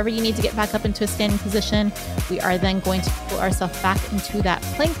 However you need to get back up into a standing position. We are then going to pull ourselves back into that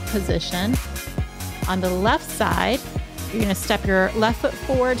plank position. On the left side, you're going to step your left foot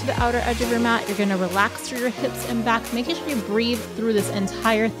forward to the outer edge of your mat. You're going to relax through your hips and back, making sure you breathe through this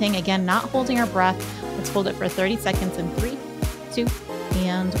entire thing. Again, not holding our breath. Let's hold it for 30 seconds in 3, 2,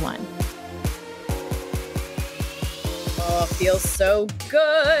 and 1. Oh, feels so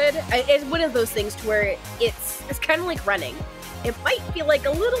good. It's one of those things to where it's kind of like running. It might feel like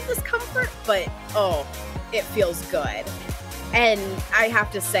a little discomfort, but it feels good. And I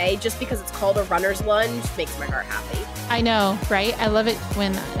have to say, just because it's called a runner's lunge makes my heart happy. I know, right? I love it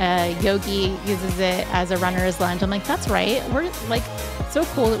when a yogi uses it as a runner's lunge. I'm like, that's right. We're like so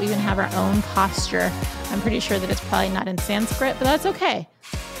cool that we even have our own posture. I'm pretty sure that it's probably not in Sanskrit, but that's okay.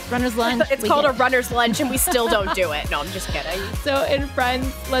 Runner's lunge. It's called a runner's lunge and we still don't do it. No, I'm just kidding. So in front,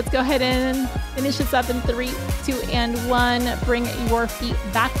 let's go ahead and finish this up in 3, 2, and 1. Bring your feet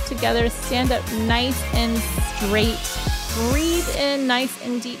back together. Stand up nice and straight. Breathe in nice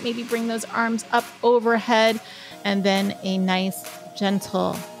and deep. Maybe bring those arms up overhead and then a nice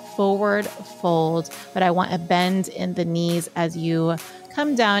gentle forward fold. But I want a bend in the knees as you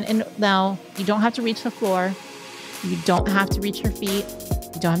come down. And now you don't have to reach the floor. You don't have to reach your feet.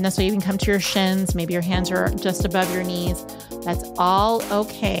 You don't have to necessarily even come to your shins. Maybe your hands are just above your knees. That's all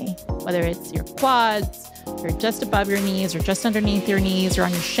okay. Whether it's your quads, you're just above your knees or just underneath your knees or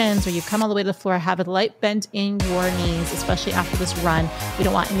on your shins, or you come all the way to the floor, have a light bend in your knees, especially after this run. We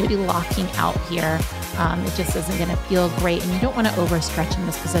don't want anybody locking out here. It just isn't going to feel great, and you don't want to overstretch in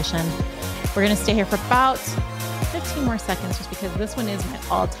this position. We're going to stay here for about 15 more seconds just because this one is my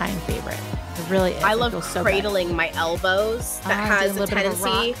all-time favorite. It really is. I love cradling my elbows. That has a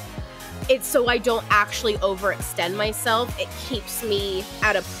tendency. It's so I don't actually overextend myself. It keeps me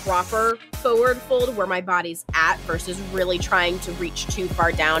at a proper forward fold where my body's at versus really trying to reach too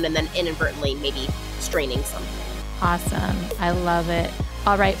far down and then inadvertently maybe straining something. Awesome. I love it.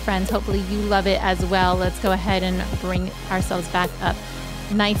 All right, friends, hopefully you love it as well. Let's go ahead and bring ourselves back up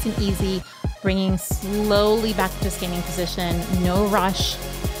nice and easy, bringing slowly back to standing position. No rush.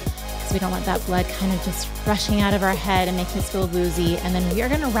 We don't want that blood kind of just rushing out of our head and making us feel woozy. And then we are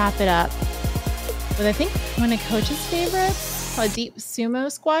going to wrap it up with, I think, one of Coach's favorites, a deep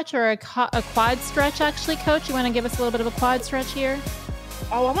sumo squat or a quad stretch, actually. Coach, you want to give us a little bit of a quad stretch here?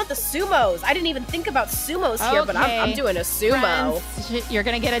 Oh, I want the sumos. I didn't even think about sumos here, but I'm doing a sumo. Friends, you're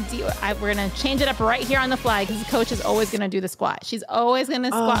going to get we're going to change it up right here on the fly because the coach is always going to do the squat. She's always going to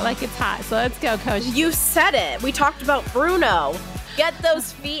squat like it's hot. So let's go, Coach. You said it. We talked about Bruno. Get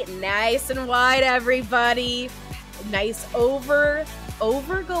those feet nice and wide, everybody. Nice going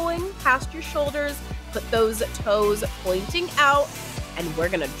past your shoulders. Put those toes pointing out. And we're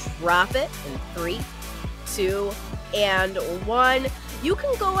going to drop it in 3, 2, and 1. You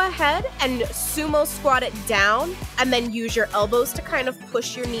can go ahead and sumo squat it down and then use your elbows to kind of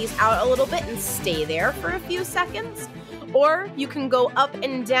push your knees out a little bit and stay there for a few seconds. Or you can go up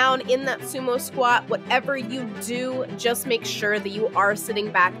and down in that sumo squat. Whatever you do, just make sure that you are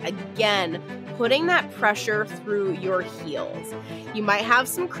sitting back again, putting that pressure through your heels. You might have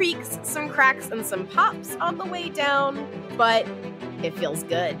some creaks, some cracks, and some pops on the way down, but it feels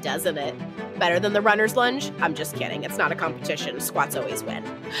good, doesn't it? Better than the runner's lunge? I'm just kidding. It's not a competition. Squats always win.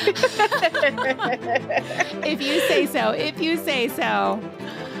 If you say so. If you say so.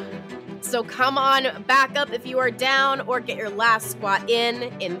 So come on back up if you are down, or get your last squat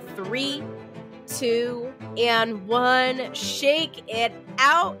in 3, 2, and 1. Shake it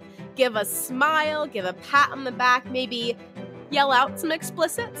out. Give a smile, give a pat on the back, maybe yell out some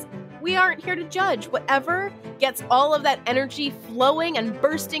explicits. we aren't here to judge. Whatever gets all of that energy flowing and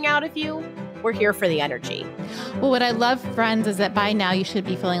bursting out of you, we're here for the energy. Well, what I love, friends, is that by now you should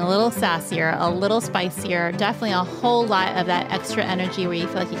be feeling a little sassier, a little spicier, definitely a whole lot of that extra energy where you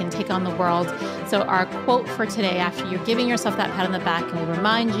feel like you can take on the world. So our quote for today, after you're giving yourself that pat on the back, and we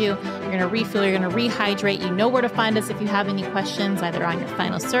remind you, you're going to refuel, you're going to rehydrate. You know where to find us if you have any questions, either on your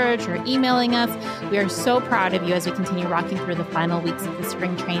final surge or emailing us. We are so proud of you as we continue rocking through the final weeks of the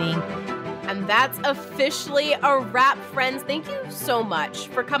spring training. And that's officially a wrap, friends. Thank you so much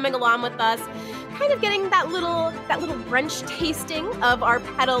for coming along with us, kind of getting that little brunch tasting of our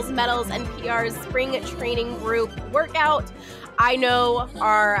Petals, Metals, and PR's spring training group workout. I know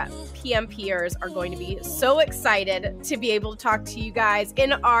our PMPers are going to be so excited to be able to talk to you guys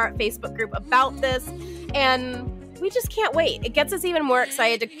in our Facebook group about this, and we just can't wait. It gets us even more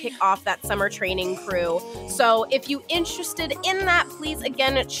excited to kick off that summer training crew. So if you're interested in that, please,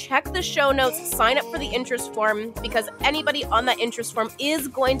 again, check the show notes, sign up for the interest form, because anybody on that interest form is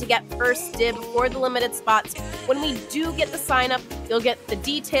going to get first dib for the limited spots. When we do get the sign up, you'll get the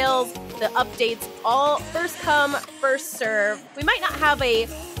details, the updates, all first come, first serve. We might not have a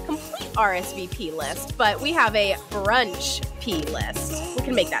complete RSVP list, but we have a brunch P list. We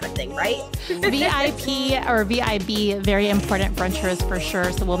can make that a thing, right? VIP or VIB, very important brunchers for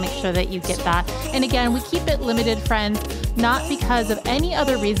sure. So we'll make sure that you get that. And again, we keep it limited, friends, not because of any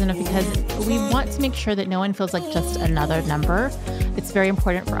other reason, but because we want to make sure that no one feels like just another number. It's very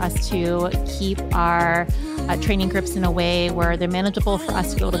important for us to keep our training groups in a way where they're manageable for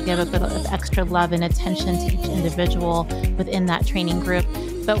us to be able to give a bit of extra love and attention to each individual within that training group.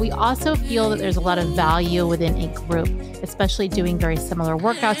 But we also feel that there's a lot of value within a group, especially doing very similar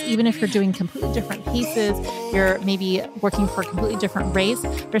workouts. Even if you're doing completely different pieces, you're maybe working for a completely different race,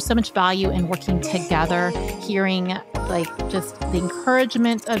 there's so much value in working together, hearing like just the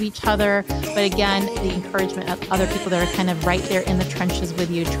encouragement of each other, but again, the encouragement of other people that are kind of right there in the trenches with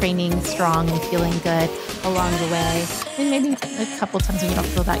you, training strong and feeling good along the way. And maybe a couple of times when you don't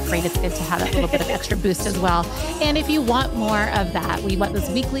feel that great, it's good to have that little bit of extra boost as well. And if you want more of that, we want those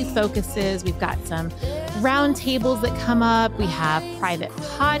weekly focuses. We've got some round tables that come up. We have private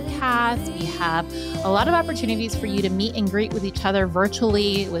podcasts. We have a lot of opportunities for you to meet and greet with each other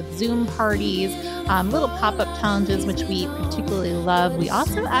virtually with Zoom parties, little pop-up challenges, which we particularly love. We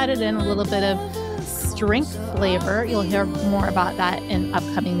also added in a little bit of strength flavor. You'll hear more about that in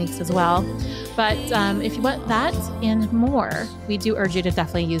upcoming weeks as well. But if you want that and more, we do urge you to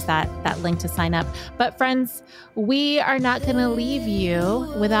definitely use that link to sign up. But friends, we are not going to leave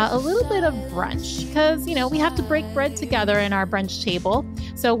you without a little bit of brunch because, you know, we have to break bread together in our brunch table.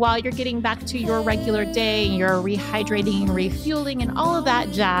 So while you're getting back to your regular day, you're rehydrating and refueling and all of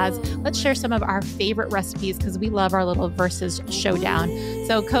that jazz, let's share some of our favorite recipes because we love our little versus showdown.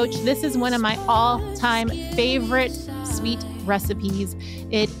 So Coach, this is one of my all-time favorite sweet recipes.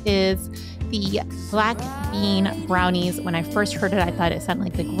 It is the black bean brownies. When I first heard it, I thought it sounded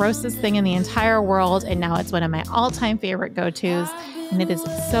like the grossest thing in the entire world. And now it's one of my all-time favorite go-tos. And it is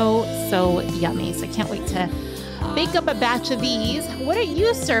so, so yummy. So I can't wait to bake up a batch of these. What are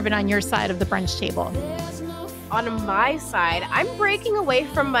you serving on your side of the brunch table? On my side, I'm breaking away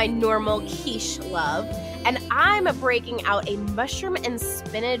from my normal quiche love, and I'm breaking out a mushroom and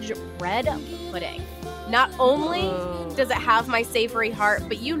spinach bread pudding. Not only does it have my savory heart,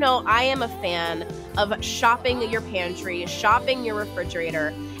 but you know I am a fan of shopping your pantry, shopping your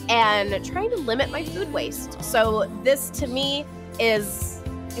refrigerator, and trying to limit my food waste. So this to me it's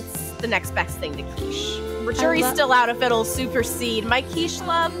the next best thing to quiche. Jury's still out if it'll supersede my quiche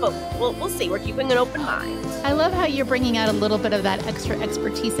love, but we'll see. We're keeping an open mind. I love how you're bringing out a little bit of that extra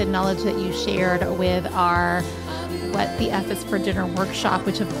expertise and knowledge that you shared with our What the F is for Dinner workshop,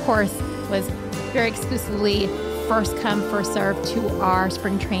 which of course was very exclusively first come, first serve to our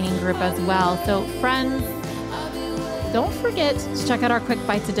spring training group as well. So friends, don't forget to check out our Quick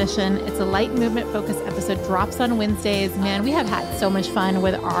Bites edition. It's a light movement focused episode, drops on Wednesdays. Man, we have had so much fun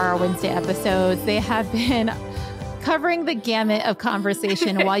with our Wednesday episodes. They have been covering the gamut of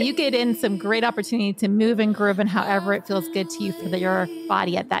conversation while you get in some great opportunity to move and groove and however it feels good to you for your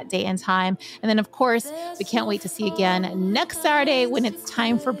body at that day and time. And then, of course, we can't wait to see you again next Saturday when it's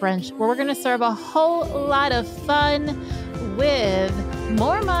time for brunch, where we're going to serve a whole lot of fun with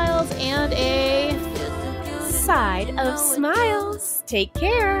more miles and a side of smiles. Take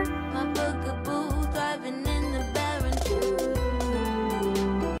care.